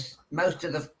 as most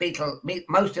of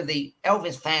the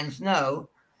Elvis fans know,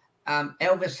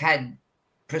 Elvis had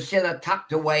Priscilla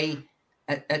tucked away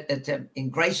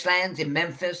in Graceland in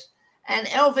Memphis, and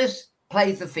Elvis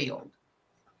played the field.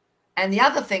 And the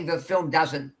other thing the film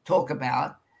doesn't talk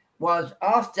about was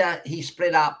after he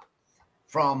split up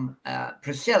from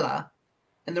Priscilla,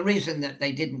 and the reason that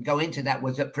they didn't go into that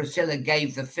was that Priscilla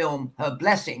gave the film her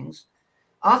blessings.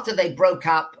 After they broke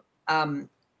up,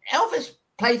 Elvis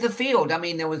played the field. I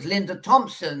mean, there was Linda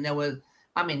Thompson.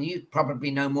 You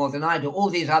probably know more than I do, all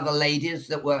these other ladies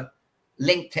that were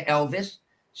linked to Elvis.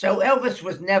 So Elvis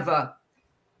was never,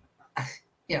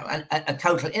 a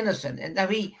total innocent. And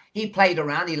he played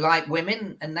around. He liked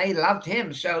women, and they loved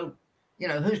him. So,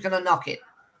 who's going to knock it?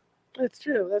 That's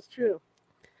true. That's true.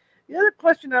 The other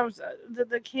question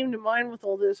that came to mind with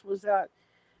all this was that,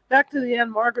 back to the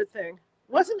Anne Margaret thing.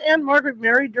 Wasn't Anne Margaret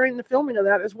married during the filming of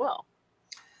that as well?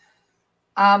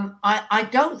 I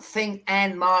don't think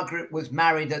Anne Margaret was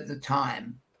married at the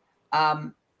time.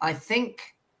 I think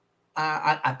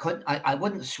I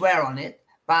wouldn't swear on it,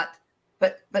 but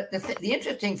the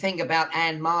interesting thing about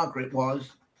Anne Margaret was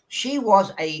she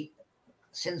was a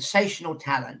sensational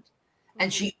talent,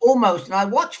 and she almost. And I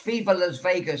watched Viva Las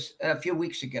Vegas a few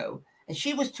weeks ago, and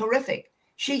she was terrific.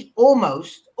 She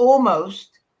almost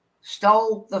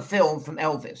stole the film from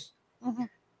Elvis. Mm-hmm.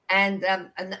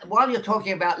 And while you're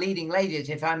talking about leading ladies,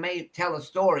 if I may tell a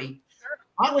story, sure.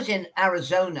 I was in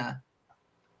Arizona,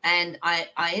 and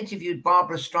I interviewed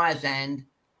Barbra Streisand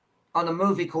on a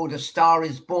movie called A Star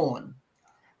Is Born.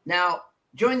 Now,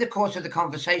 during the course of the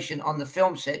conversation on the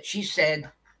film set, she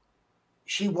said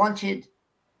she wanted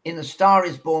in A Star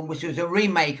Is Born, which was a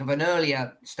remake of an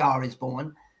earlier Star Is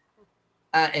Born,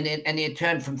 and he had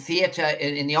turned from theater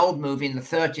in the old movie in the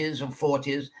 30s and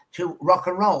 40s to rock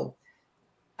and roll.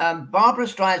 Barbra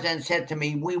Streisand said to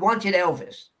me, we wanted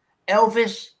Elvis.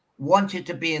 Elvis wanted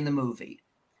to be in the movie.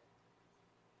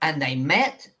 And they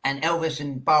met, and Elvis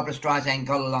and Barbra Streisand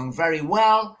got along very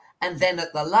well. And then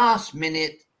at the last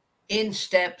minute, in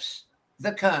steps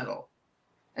the Colonel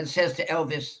and says to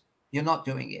Elvis, you're not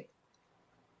doing it.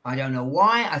 I don't know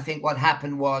why. I think what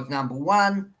happened was, number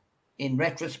one, in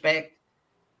retrospect,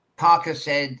 Parker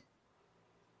said,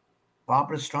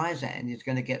 Barbra Streisand is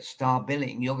going to get star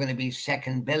billing. You're going to be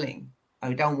second billing.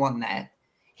 I don't want that.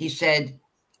 He said,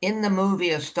 in the movie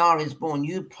A Star Is Born,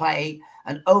 you play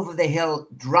an over-the-hill,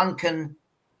 drunken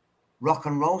rock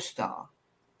and roll star.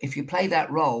 If you play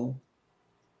that role,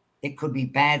 it could be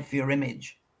bad for your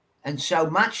image. And so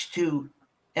much to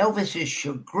Elvis's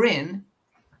chagrin,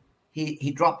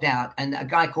 he dropped out. And a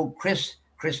guy called Chris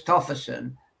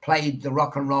Christopherson played the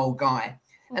rock and roll guy.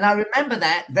 And I remember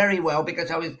that very well because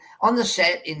I was on the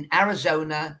set in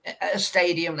Arizona, at a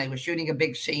stadium. They were shooting a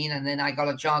big scene. And then I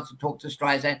got a chance to talk to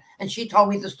Streisand. And she told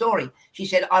me the story. She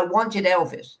said, I wanted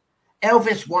Elvis.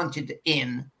 Elvis wanted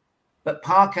in, but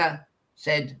Parker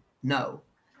said no.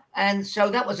 And so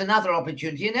that was another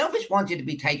opportunity. And Elvis wanted to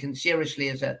be taken seriously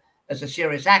as a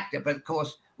serious actor. But of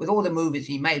course, with all the movies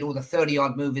he made, all the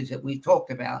 30-odd movies that we've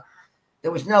talked about,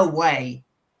 there was no way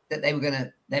that they were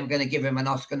going to give him an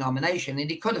Oscar nomination, and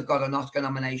he could have got an Oscar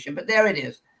nomination. But there it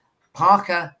is.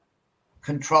 Parker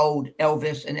controlled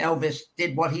Elvis, and Elvis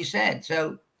did what he said.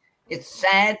 So it's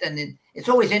sad, and it's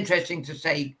always interesting to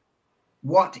say,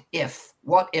 what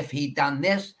if he'd done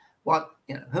this?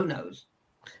 Who knows?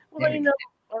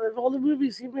 Well, of all the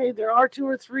movies he made, there are 2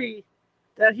 or 3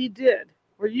 that he did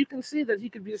where you can see that he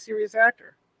could be a serious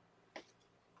actor.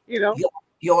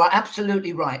 You're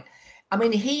absolutely right. I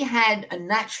mean, he had a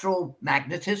natural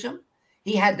magnetism.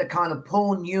 He had the kind of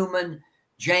Paul Newman,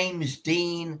 James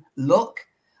Dean look.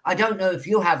 I don't know if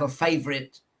you have a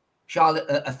favorite, Charlotte,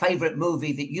 a favorite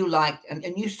movie that you liked.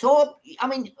 And you saw, I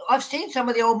mean, I've seen some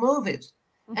of the old movies.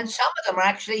 And some of them are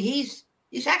actually, he's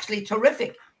actually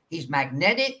terrific. He's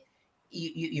magnetic.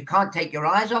 You can't take your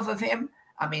eyes off of him.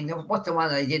 I mean, what's the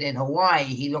one they did in Hawaii?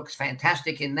 He looks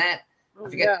fantastic in that. I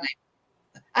forget the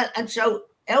name. And so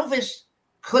Elvis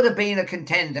could have been a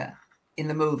contender in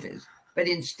the movies, but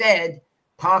instead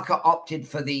Parker opted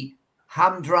for the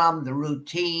humdrum, the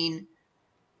routine,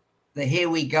 the here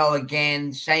we go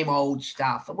again, same old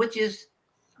stuff, which is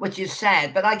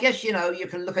sad. But I guess, you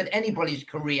can look at anybody's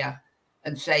career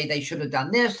and say they should have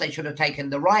done this, they should have taken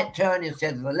the right turn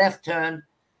instead of the left turn.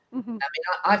 I mean,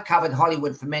 I've covered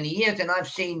Hollywood for many years, and I've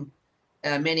seen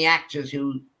many actors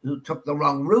who took the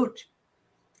wrong route.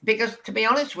 Because to be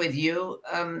honest with you,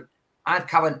 I've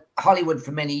covered Hollywood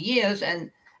for many years,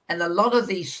 and a lot of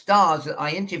these stars that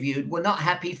I interviewed were not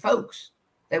happy folks.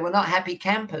 They were not happy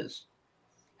campers.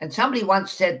 And somebody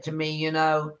once said to me,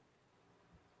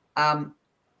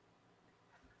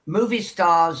 movie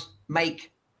stars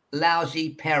make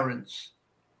lousy parents.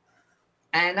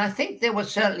 And I think they were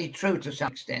certainly true to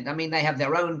some extent. I mean, they have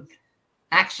their own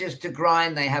axes to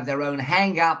grind. They have their own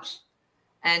hang-ups.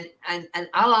 And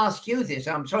I'll ask you this.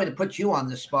 I'm sorry to put you on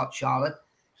the spot, Charlotte.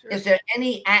 Sure. Is there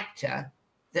any actor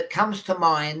that comes to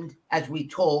mind as we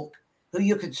talk who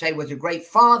you could say was a great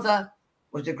father,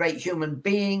 was a great human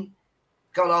being,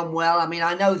 got on well? I mean,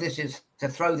 I know this is to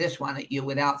throw this one at you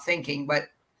without thinking, but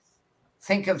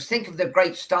think of the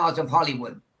great stars of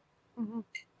Hollywood.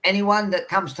 Anyone that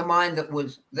comes to mind that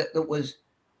was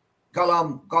got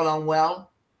on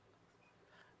well?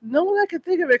 No one I can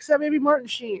think of except maybe Martin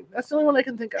Sheen. That's the only one I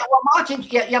can think of.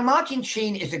 Well, Martin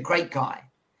Sheen is a great guy.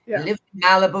 Yeah. He lived in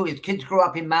Malibu. His kids grew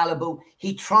up in Malibu.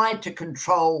 He tried to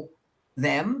control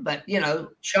them, but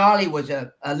Charlie was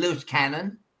a loose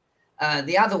cannon.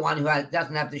 The other one who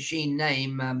doesn't have the Sheen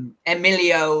name,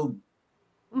 Emilio,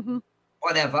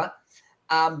 whatever,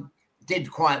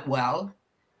 did quite well.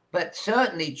 But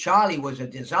certainly Charlie was a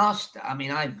disaster. I mean,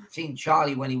 I've seen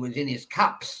Charlie when he was in his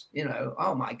cups,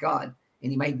 oh my God. And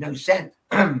he made no sense,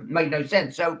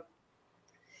 So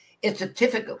it's a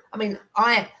typical, I mean,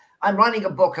 I'm writing a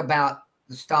book about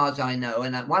the stars I know.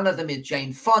 And one of them is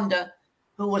Jane Fonda,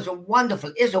 who is a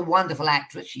wonderful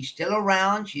actress. She's still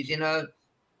around. She's in her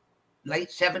late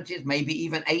 70s, maybe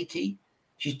even 80.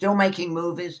 She's still making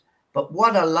movies. But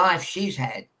what a life she's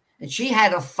had. And she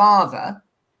had a father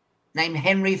named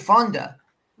Henry Fonda,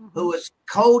 who was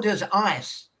cold as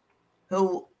ice,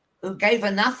 who gave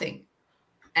her nothing.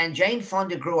 And Jane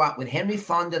Fonda grew up with Henry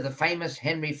Fonda, the famous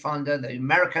Henry Fonda, the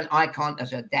American icon,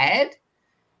 as her dad.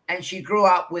 And she grew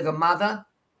up with a mother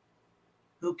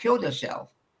who killed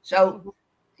herself. So,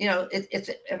 it's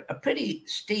a pretty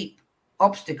steep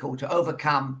obstacle to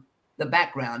overcome the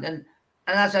background. And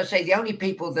as I say, the only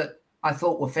people that I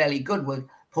thought were fairly good were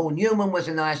Paul Newman was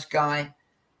a nice guy,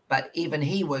 but even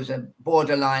he was a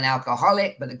borderline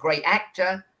alcoholic, but a great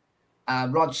actor.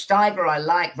 Rod Steiger I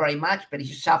like very much, but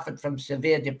he suffered from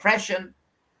severe depression.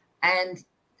 And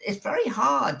it's very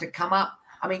hard to come up.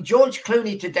 I mean, George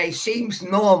Clooney today seems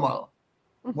normal,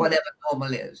 whatever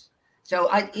normal is. So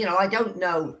I don't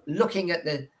know. Looking at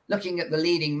the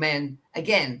leading men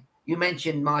again, you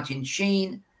mentioned Martin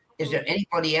Sheen. Is there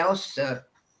anybody else? I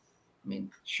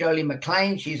mean, Shirley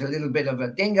MacLaine. She's a little bit of a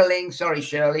dingaling. Sorry,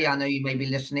 Shirley. I know you may be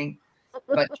listening,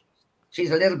 but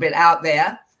she's a little bit out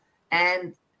there.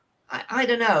 And I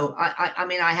don't know. I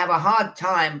mean, I have a hard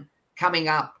time coming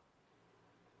up.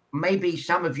 Maybe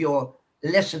some of your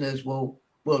listeners will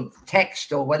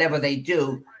text or whatever they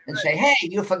do and say, hey,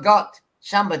 you forgot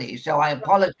somebody. So I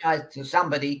apologize to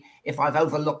somebody if I've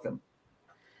overlooked them.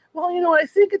 Well, I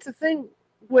think it's a thing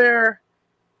where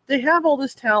they have all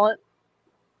this talent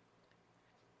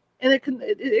and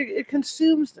it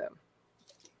consumes them.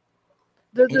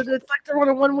 It's like they're on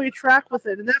a one-way track with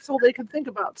it, and that's all they can think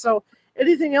about. So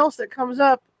anything else that comes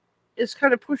up is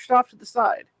kind of pushed off to the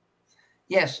side.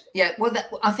 Yes. Yeah. Well,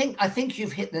 I think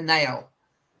you've hit the nail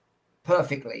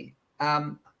perfectly.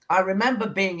 I remember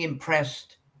being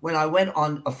impressed when I went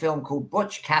on a film called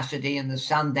Butch Cassidy and the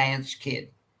Sundance Kid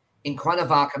in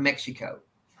Cuernavaca, Mexico.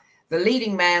 The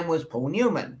leading man was Paul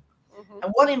Newman.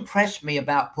 And what impressed me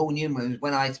about Paul Newman was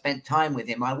when I spent time with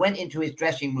him, I went into his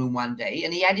dressing room one day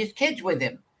and he had his kids with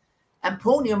him. And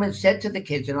Paul Newman said to the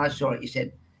kids, and I saw it, he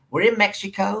said, we're in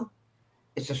Mexico.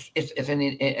 It's an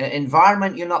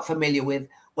environment you're not familiar with.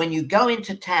 When you go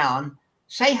into town,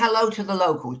 say hello to the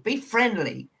locals, be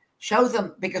friendly, show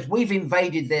them, because we've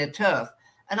invaded their turf.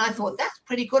 And I thought, that's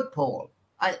pretty good, Paul.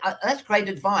 That's great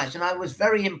advice. And I was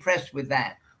very impressed with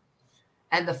that.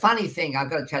 And the funny thing, I've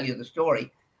got to tell you the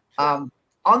story. On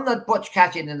the Butch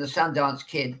Cassidy and the Sundance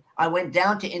Kid, I went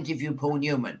down to interview Paul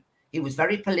Newman. He was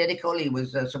very political. He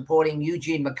was supporting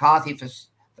Eugene McCarthy for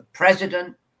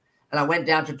president. And I went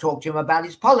down to talk to him about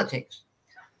his politics.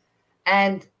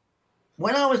 And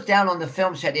when I was down on the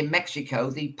film set in Mexico,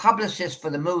 the publicist for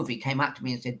the movie came up to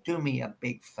me and said, "Do me a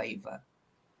big favor.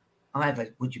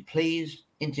 Ivor, would you please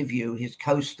interview his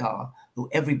co-star who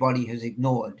everybody has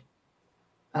ignored?"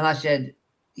 And I said,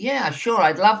 "Yeah, sure,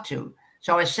 I'd love to."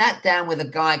 So I sat down with a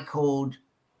guy called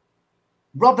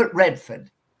Robert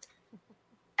Redford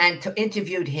and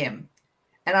interviewed him.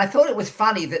 And I thought it was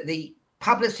funny that the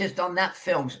publicist on that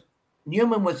film,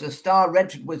 Newman was the star,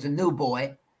 Redford was a new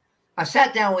boy. I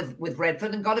sat down with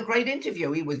Redford and got a great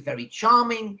interview. He was very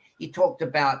charming. He talked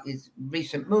about his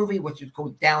recent movie, which is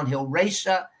called Downhill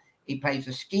Racer. He plays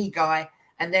a ski guy.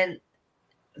 And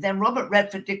then Robert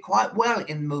Redford did quite well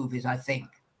in movies, I think.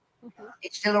 Mm-hmm.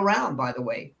 He's still around, by the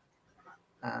way.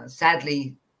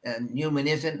 Sadly, Newman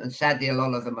isn't, and sadly, a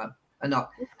lot of them are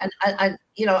not. And I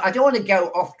don't want to go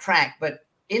off track, but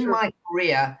in my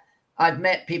career, I've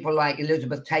met people like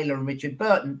Elizabeth Taylor and Richard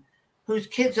Burton, whose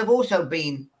kids have also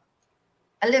been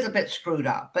a little bit screwed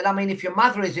up. But I mean, if your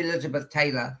mother is Elizabeth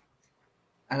Taylor,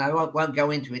 and I won't go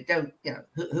into it,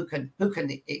 who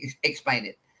can explain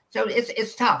it? So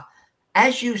it's tough.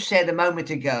 As you said a moment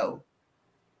ago,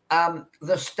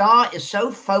 the star is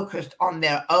so focused on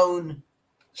their own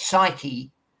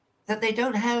psyche that they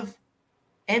don't have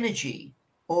energy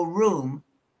or room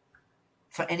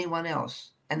for anyone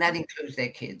else, and that includes their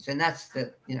kids. And that's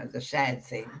the sad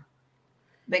thing.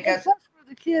 Because for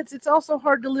the kids, it's also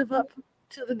hard to live up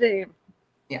to the name.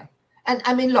 Yeah, and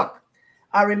I mean, look,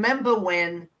 I remember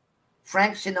when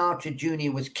Frank Sinatra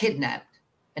Jr. was kidnapped,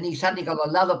 and he suddenly got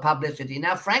a lot of publicity.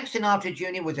 Now, Frank Sinatra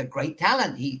Jr. was a great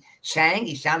talent. He sang.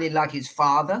 He sounded like his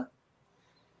father.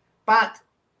 But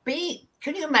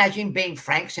can you imagine being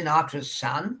Frank Sinatra's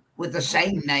son with the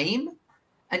same name,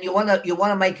 and you want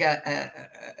to make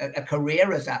a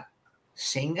career as a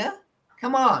singer?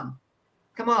 Come on.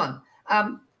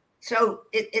 So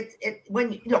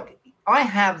when look, I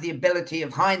have the ability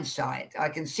of hindsight. I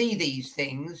can see these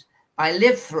things. I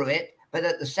lived through it, but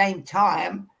at the same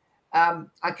time,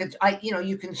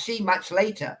 you can see much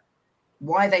later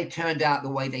why they turned out the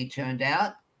way they turned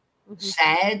out. Mm-hmm.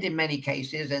 Sad in many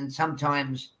cases, and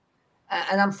sometimes,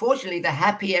 and unfortunately, the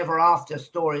happy ever after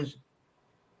stories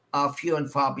are few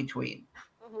and far between.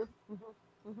 Mm-hmm.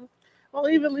 Mm-hmm. Mm-hmm. Well,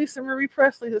 even Lisa Marie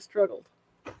Presley has struggled.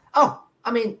 Oh,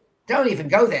 I mean, don't even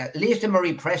go there. Lisa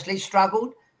Marie Presley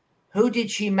struggled. Who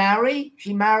did she marry?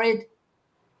 She married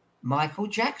Michael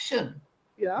Jackson.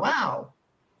 Yeah. Wow.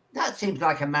 That seems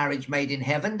like a marriage made in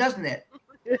heaven, doesn't it?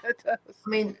 Yeah, it does. I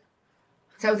mean,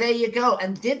 so there you go.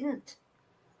 And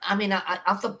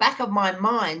off the back of my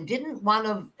mind, didn't one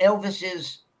of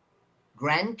Elvis's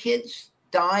grandkids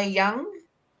die young?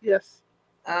 Yes.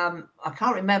 I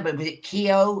can't remember. Was it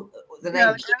Keo? The name?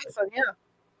 The grandson, yeah.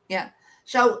 Yeah.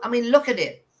 So, I mean, look at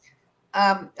it.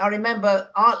 I remember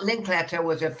Art Linkletter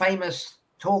was a famous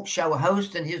talk show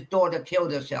host, and his daughter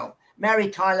killed herself. Mary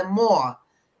Tyler Moore,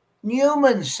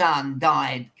 Newman's son,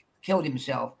 killed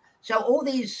himself. So all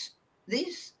these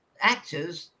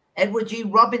actors, Edward G.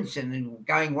 Robinson,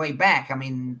 going way back. I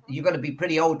mean, you've got to be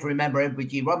pretty old to remember Edward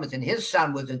G. Robinson. His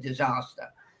son was a disaster.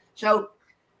 So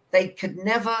they could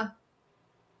never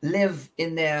live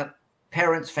in their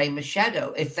parents' famous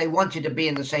shadow if they wanted to be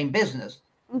in the same business.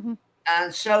 Mm-hmm.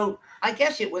 And so I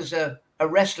guess it was a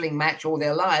wrestling match all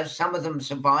their lives. Some of them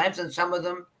survived, and some of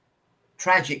them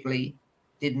tragically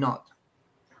did not.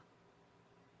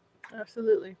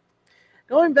 Absolutely.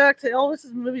 Going back to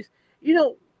Elvis's movies,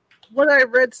 what I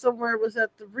read somewhere was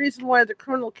that the reason why the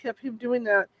Colonel kept him doing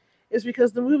that is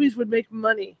because the movies would make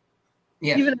money,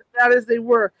 yes, even as bad as they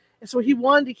were. And so he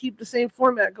wanted to keep the same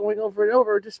format going over and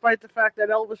over, despite the fact that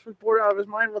Elvis was bored out of his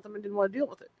mind with them and didn't want to deal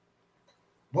with it.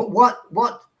 What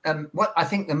I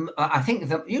think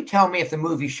you tell me if the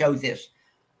movie showed this.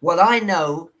 What I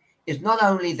know is not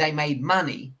only they made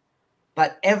money,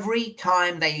 but every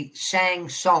time they sang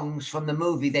songs from the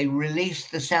movie, they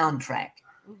released the soundtrack.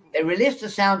 Mm-hmm. They released the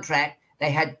soundtrack.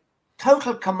 They had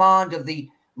total command of the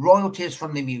royalties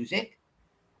from the music.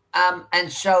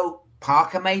 And so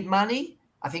Parker made money.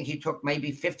 I think he took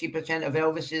maybe 50% of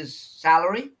Elvis's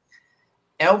salary.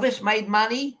 Elvis made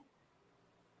money.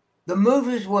 The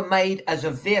movies were made as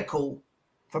a vehicle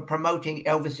for promoting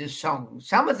Elvis's songs.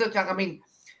 Some of the,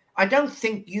 I don't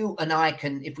think you and I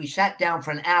can, if we sat down for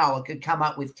an hour, could come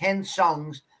up with 10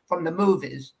 songs from the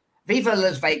movies. Viva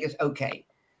Las Vegas, okay.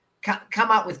 Come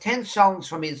up with 10 songs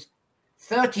from his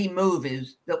 30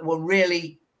 movies that were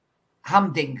really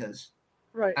humdingers.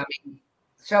 Right.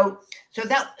 So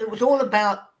that it was all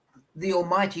about the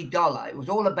almighty dollar. It was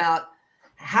all about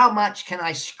how much can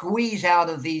I squeeze out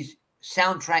of these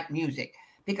soundtrack music,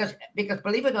 because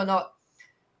believe it or not,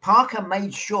 Parker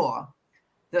made sure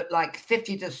that like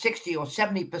 50 to 60 or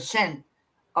 70%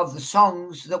 of the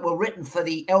songs that were written for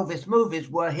the Elvis movies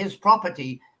were his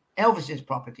property, Elvis's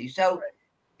property. So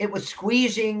it was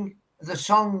squeezing the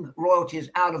song royalties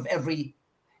out of every.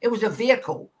 It was a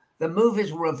vehicle. The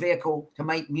movies were a vehicle to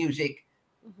make music,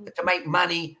 to make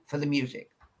money for the music.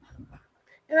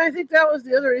 And I think that was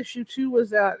the other issue too, was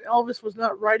that Elvis was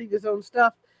not writing his own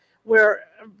stuff. Where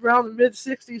around the mid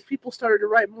 '60s, people started to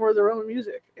write more of their own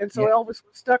music, and so Elvis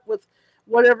was stuck with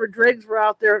whatever dregs were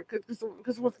out there.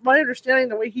 Because with my understanding,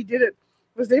 the way he did it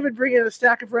was they would bring in a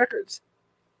stack of records,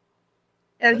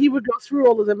 and he would go through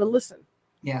all of them and listen.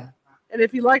 Yeah. And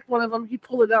if he liked one of them, he'd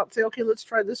pull it out and say, "Okay, let's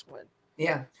try this one."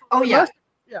 Yeah. Oh, yeah.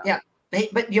 Yeah.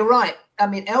 But you're right. I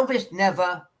mean, Elvis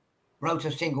never wrote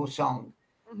a single song,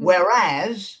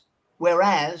 whereas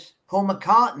Paul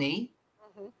McCartney,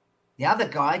 the other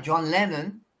guy, John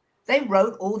Lennon, they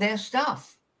wrote all their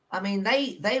stuff. I mean,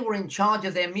 they were in charge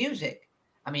of their music.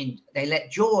 I mean, they let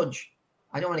George.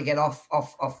 I don't want to get off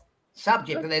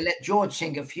subject, but they let George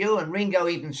sing a few, and Ringo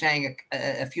even sang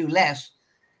a few less.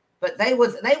 But they were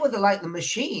like the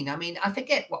machine. I mean, I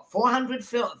forget what 400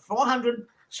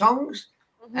 songs,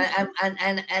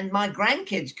 and my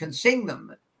grandkids can sing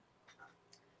them.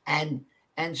 And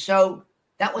so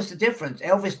that was the difference.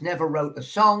 Elvis never wrote a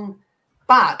song,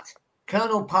 but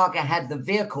Colonel Parker had the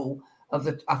vehicle of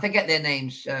I forget their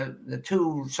names, the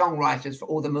two songwriters for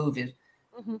all the movies,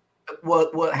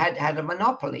 had a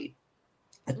monopoly,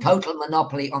 a total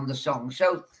monopoly on the song.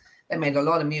 So they made a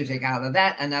lot of music out of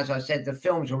that. And as I said, the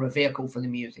films were a vehicle for the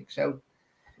music. So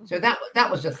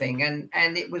that was the thing.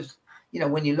 And it was,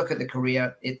 when you look at the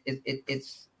career,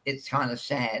 it's kind of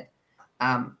sad.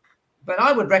 But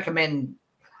I would recommend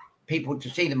people to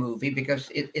see the movie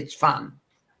because it's fun.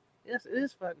 Yes, it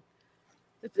is fun.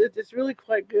 It's really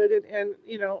quite good, and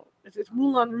it's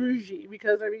Moulin Rouge,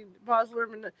 because I mean Baz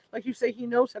Luhrmann, like you say, he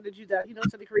knows how to do that. He knows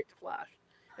how to create the flash,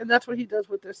 and that's what he does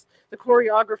with this. The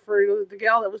choreographer, the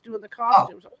gal that was doing the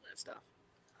costumes, all that stuff.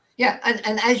 Yeah,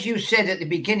 and as you said at the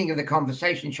beginning of the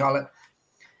conversation, Charlotte,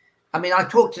 I mean, I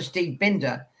talked to Steve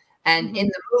Binder, and in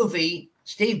the movie,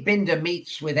 Steve Binder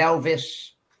meets with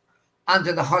Elvis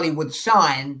under the Hollywood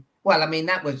sign. Well, I mean,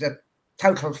 that was a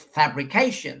total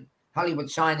fabrication.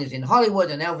 Hollywood sign is in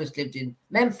Hollywood, and Elvis lived in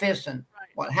Memphis and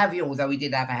what have you, although he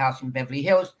did have a house in Beverly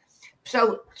Hills.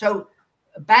 So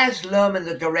Baz Luhrmann,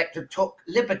 the director, took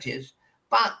liberties,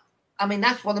 but I mean,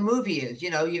 that's what the movie is.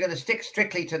 You're going to stick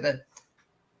strictly to that.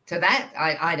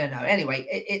 I don't know. Anyway,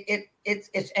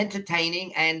 it's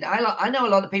entertaining, and I know a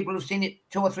lot of people who've seen it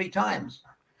 2 or 3 times.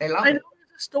 They love it. I know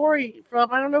there's a story from,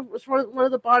 I don't know if it was one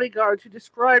of the bodyguards who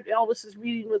described Elvis's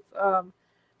meeting with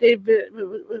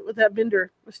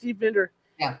with Steve Binder.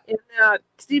 Yeah. And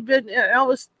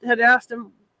Elvis had asked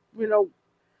him,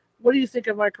 what do you think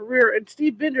of my career? And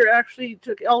Steve Binder actually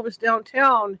took Elvis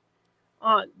downtown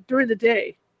during the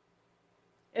day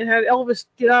and had Elvis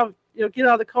get out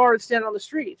of the car and stand on the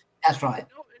street. That's right.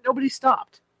 And nobody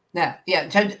stopped. Yeah.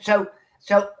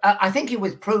 So I think he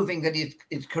was proving that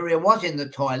his career was in the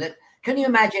toilet. Can you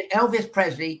imagine Elvis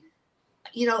Presley?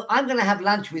 I'm going to have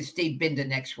lunch with Steve Binder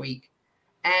next week.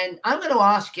 And I'm going to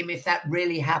ask him if that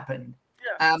really happened.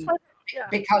 Yeah.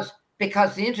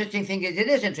 Because the interesting thing is, it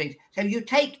is interesting. So you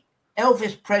take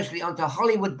Elvis Presley onto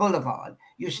Hollywood Boulevard,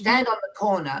 you stand on the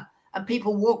corner, and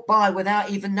people walk by without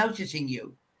even noticing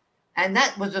you. And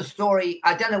that was a story.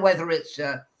 I don't know whether it's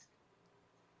a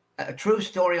true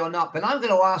story or not, but I'm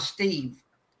going to ask Steve,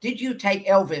 did you take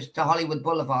Elvis to Hollywood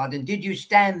Boulevard, and did you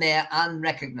stand there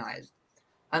unrecognized?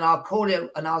 And I'll call you,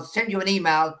 and I'll send you an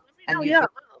email. Let me know.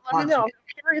 I'm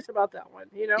curious about that one,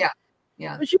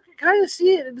 Yeah. But you can kind of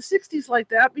see it in the 60s like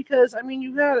that, because, I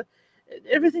mean,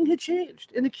 everything had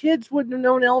changed, and the kids wouldn't have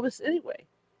known Elvis anyway.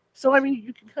 So, I mean,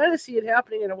 you can kind of see it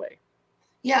happening in a way.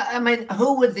 Yeah, I mean,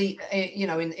 who were the, in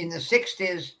the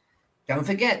 60s, don't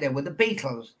forget, there were the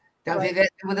Beatles. Don't forget,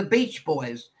 there were the Beach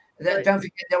Boys. Don't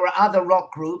forget, there were other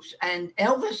rock groups. And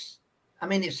Elvis, I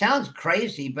mean, it sounds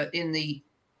crazy, but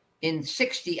in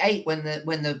 68, when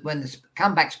the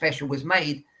comeback special was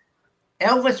made,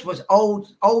 Elvis was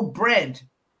old bread.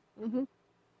 Mm-hmm.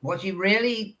 Was he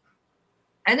really?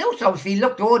 And also, if he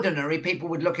looked ordinary, people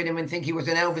would look at him and think he was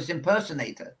an Elvis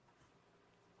impersonator.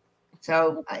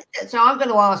 So I'm going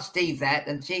to ask Steve that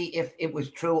and see if it was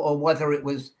true or whether it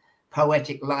was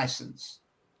poetic license.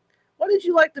 What did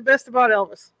you like the best about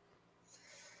Elvis?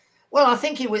 Well, I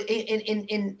think he was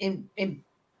in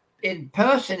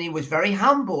person. He was very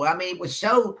humble. I mean, it was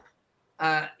so.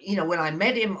 When I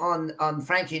met him on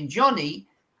Frankie and Johnny,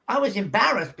 I was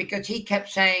embarrassed because he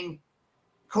kept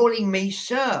calling me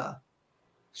sir.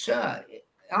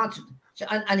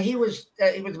 And he was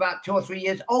about 2 or 3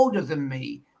 years older than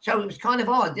me. So it was kind of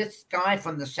odd. This guy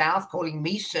from the South calling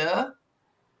me sir.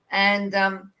 And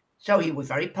so he was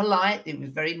very polite. He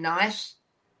was very nice.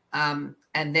 And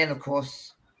then, of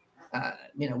course,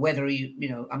 whether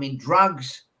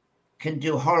drugs can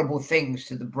do horrible things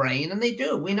to the brain, and they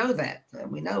do. We know that.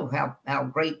 We know how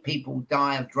great people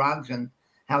die of drugs and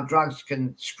how drugs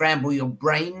can scramble your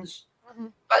brains. Mm-hmm.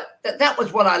 But that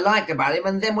was what I liked about him.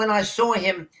 And then when I saw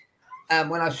him,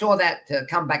 when I saw that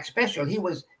comeback special, he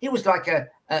was like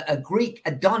a Greek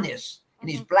Adonis in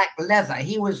his black leather.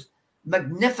 He was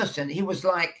magnificent. He was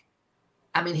like,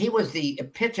 he was the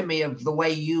epitome of the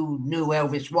way you knew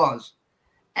Elvis was.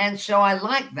 And so I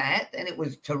liked that, and it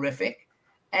was terrific.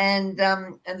 And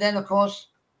then, of course,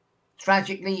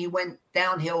 tragically, he went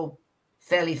downhill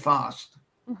fairly fast.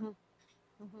 Mm-hmm.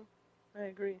 Mm-hmm. I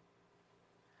agree.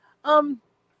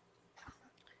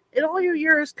 In all your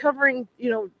years covering,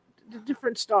 the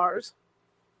different stars,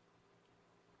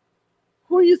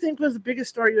 who do you think was the biggest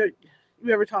star you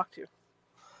ever talked to?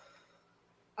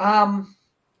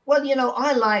 Well,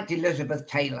 I liked Elizabeth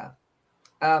Taylor.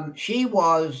 She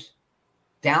was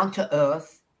down to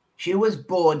earth. She was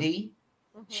bawdy.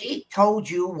 Mm-hmm. She told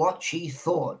you what she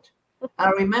thought.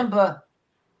 I remember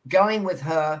going with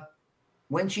her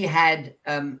when she had,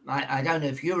 I don't know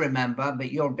if you remember,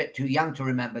 but you're a bit too young to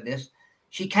remember this.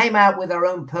 She came out with her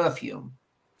own perfume.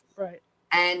 Right.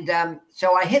 And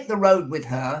so I hit the road with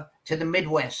her to the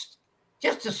Midwest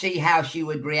just to see how she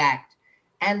would react.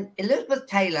 And Elizabeth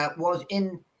Taylor was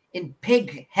in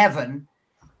pig heaven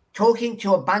talking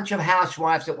to a bunch of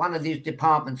housewives at one of these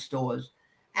department stores.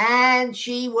 And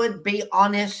she would be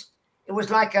honest. It was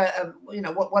like what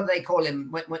do they call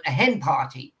him? A hen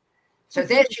party. So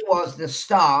there she was, the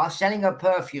star, selling her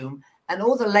perfume, and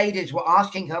all the ladies were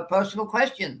asking her personal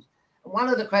questions. And one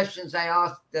of the questions they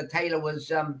asked Taylor was,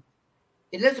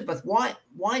 Elizabeth,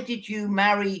 why did you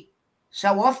marry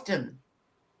so often?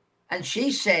 And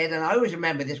she said, and I always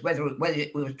remember this, whether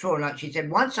it was true or not, she said,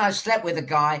 once I slept with a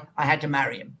guy, I had to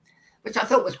marry him, which I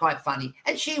thought was quite funny.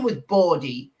 And she was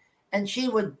bawdy, and she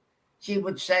would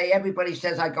say, everybody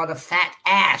says I got a fat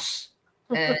ass.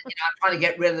 I'm trying to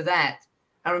get rid of that.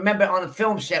 I remember on a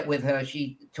film set with her,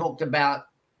 she talked about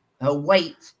her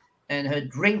weight and her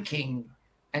drinking,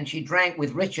 and she drank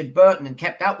with Richard Burton and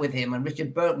kept up with him. And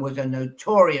Richard Burton was a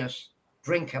notorious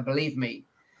drinker, believe me.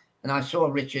 And I saw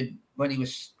Richard when he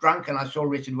was drunk, and I saw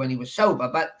Richard when he was sober.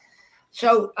 But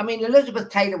so,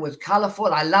 Elizabeth Taylor was colorful.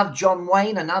 I loved John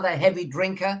Wayne, another heavy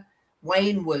drinker.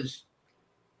 Wayne was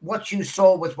what you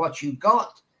saw was what you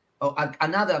got.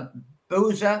 Another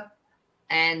boozer.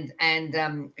 And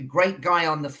a great guy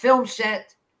on the film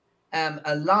set,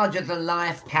 a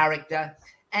larger-than-life character.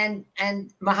 And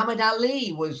Muhammad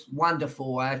Ali was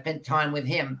wonderful. I spent time with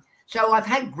him. So I've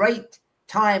had great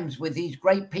times with these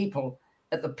great people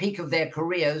at the peak of their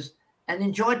careers and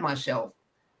enjoyed myself.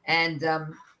 And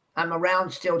I'm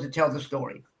around still to tell the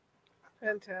story.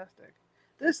 Fantastic.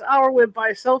 This hour went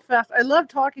by so fast. I love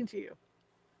talking to you.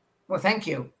 Well, thank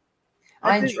you.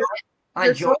 I enjoy it. I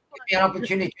enjoy the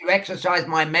opportunity to exercise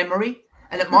my memory.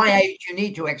 And at my age, you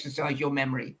need to exercise your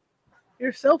memory.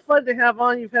 You're so fun to have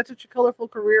on. You've had such a colorful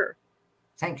career.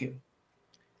 Thank you.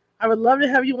 I would love to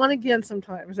have you on again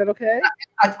sometime. Is that okay?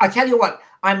 I tell you what,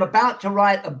 I'm about to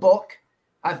write a book.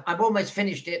 I've almost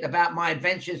finished it about my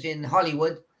adventures in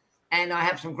Hollywood. And I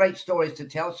have some great stories to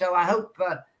tell. So I hope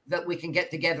that we can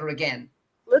get together again.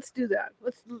 Let's do that.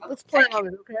 Let's plan on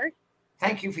it, okay?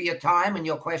 Thank you for your time and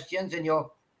your questions and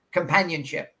your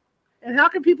companionship. And how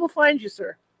can people find you,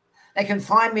 sir? They can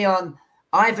find me on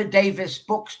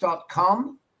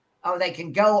ivordavisbooks.com, or they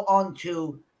can go on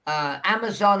to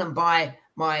Amazon and buy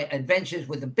my adventures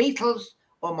with the Beatles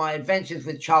or my adventures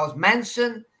with Charles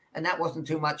Manson, and that wasn't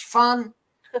too much fun.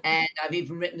 And I've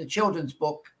even written a children's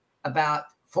book about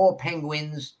 4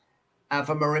 penguins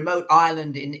from a remote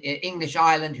island in English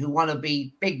Island who want to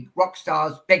be big rock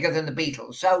stars, bigger than the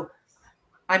Beatles. So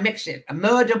I mix it, a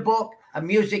murder book, a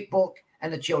music book,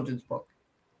 and a children's book.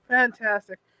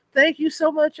 Fantastic. Thank you so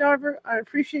much, Ivor. I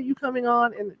appreciate you coming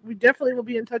on, and we definitely will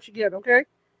be in touch again, okay?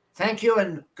 Thank you,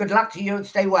 and good luck to you, and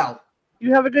stay well.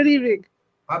 You have a good evening.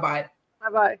 Bye-bye.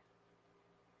 Bye-bye.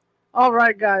 All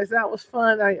right, guys, that was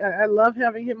fun. I love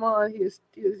having him on. He's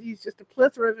just a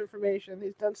plethora of information.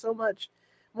 He's done so much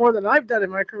more than I've done in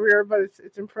my career, but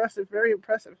it's impressive, very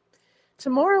impressive.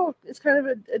 Tomorrow is kind of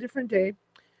a different day.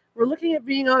 We're looking at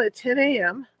being on at 10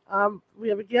 a.m. We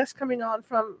have a guest coming on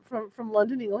from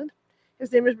London, England.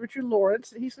 His name is Richard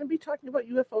Lawrence. He's going to be talking about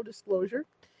UFO disclosure.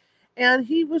 And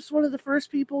he was one of the first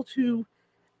people to,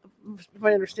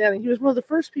 my understanding, he was one of the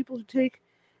first people to take,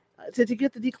 to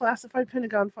get the declassified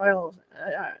Pentagon files,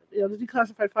 the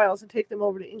declassified files and take them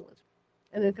over to England.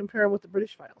 and then compare them with the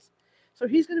British files. So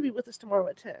he's going to be with us tomorrow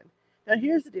at 10. Now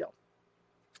here's the deal.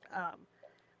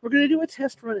 We're going to do a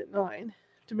test run at 9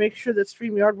 to make sure that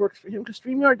StreamYard works for him, because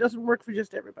StreamYard doesn't work for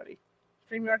just everybody.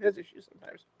 StreamYard has issues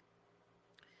sometimes.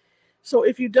 So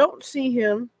if you don't see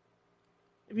him,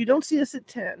 if you don't see us at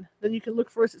 10, then you can look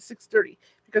for us at 6:30,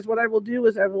 because what I will do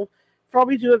is I will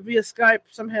probably do it via Skype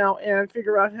somehow and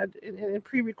figure out how to and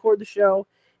pre-record the show,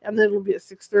 and then it'll be at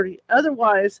 6:30.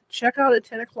 Otherwise, check out at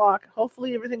 10 o'clock.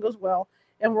 Hopefully everything goes well,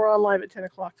 and we're on live at 10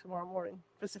 o'clock tomorrow morning,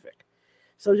 Pacific.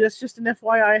 So just an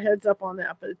FYI heads up on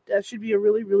that, but that should be a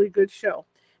really, really good show.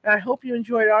 And I hope you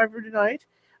enjoyed Ivor tonight.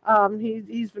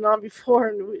 He's been on before,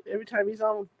 and every time he's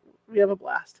on, we have a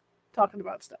blast talking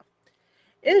about stuff.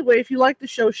 Anyway, if you like the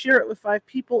show, share it with 5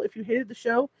 people. If you hated the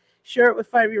show, share it with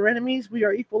 5 of your enemies. We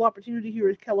are equal opportunity here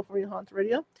at California Haunts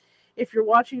Radio. If you're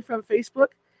watching from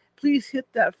Facebook, please hit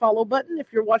that follow button.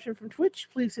 If you're watching from Twitch,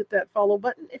 please hit that follow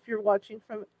button. If you're watching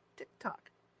from TikTok,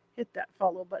 hit that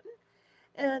follow button.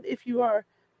 And if you are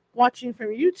watching from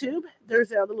YouTube, there's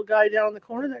that little guy down in the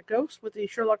corner, that ghost with the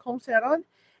Sherlock Holmes hat on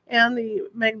and the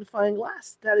magnifying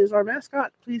glass. That is our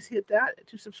mascot. Please hit that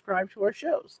to subscribe to our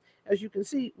shows. As you can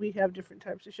see, we have different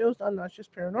types of shows on, not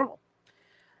just paranormal.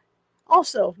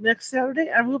 Also, next Saturday,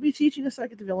 I will be teaching a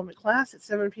psychic development class at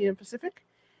 7 p.m. Pacific.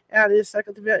 That is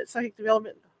Psychic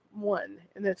Development 1,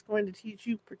 and that's going to teach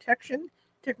you protection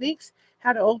techniques,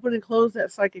 how to open and close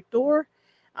that psychic door.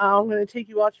 I'm going to take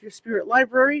you out to your spirit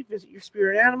library, visit your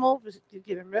spirit animal,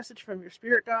 get a message from your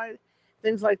spirit guide,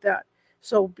 things like that.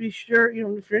 So be sure,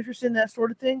 if you're interested in that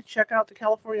sort of thing, check out the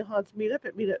California Haunts Meetup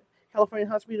at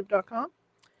californiahauntsmeetup.com,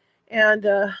 and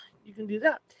you can do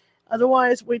that.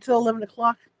 Otherwise, wait till 11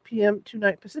 o'clock p.m.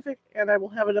 tonight Pacific, and I will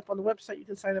have it up on the website. You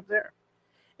can sign up there.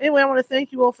 Anyway, I want to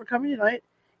thank you all for coming tonight,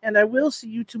 and I will see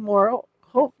you tomorrow.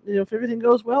 Hope, if everything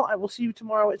goes well, I will see you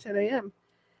tomorrow at 10 a.m.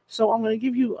 So I'm going to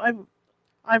give you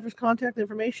Ivor's contact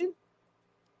information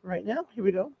right now. Here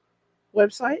we go.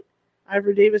 Website,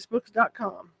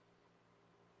 ivordavisbooks.com.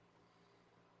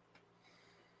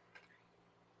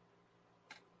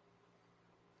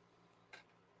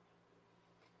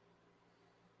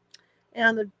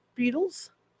 And the Beatles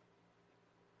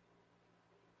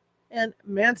and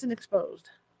Manson Exposed.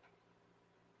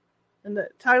 And the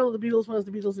title of the Beatles one is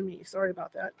The Beatles and Me. Sorry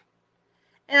about that.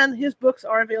 And his books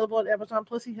are available at Amazon.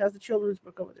 Plus, he has the children's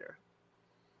book over there.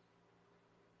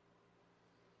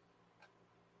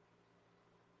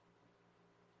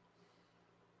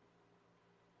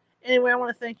 Anyway, I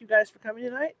want to thank you guys for coming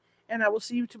tonight, and I will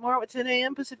see you tomorrow at 10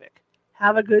 a.m. Pacific.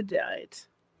 Have a good night.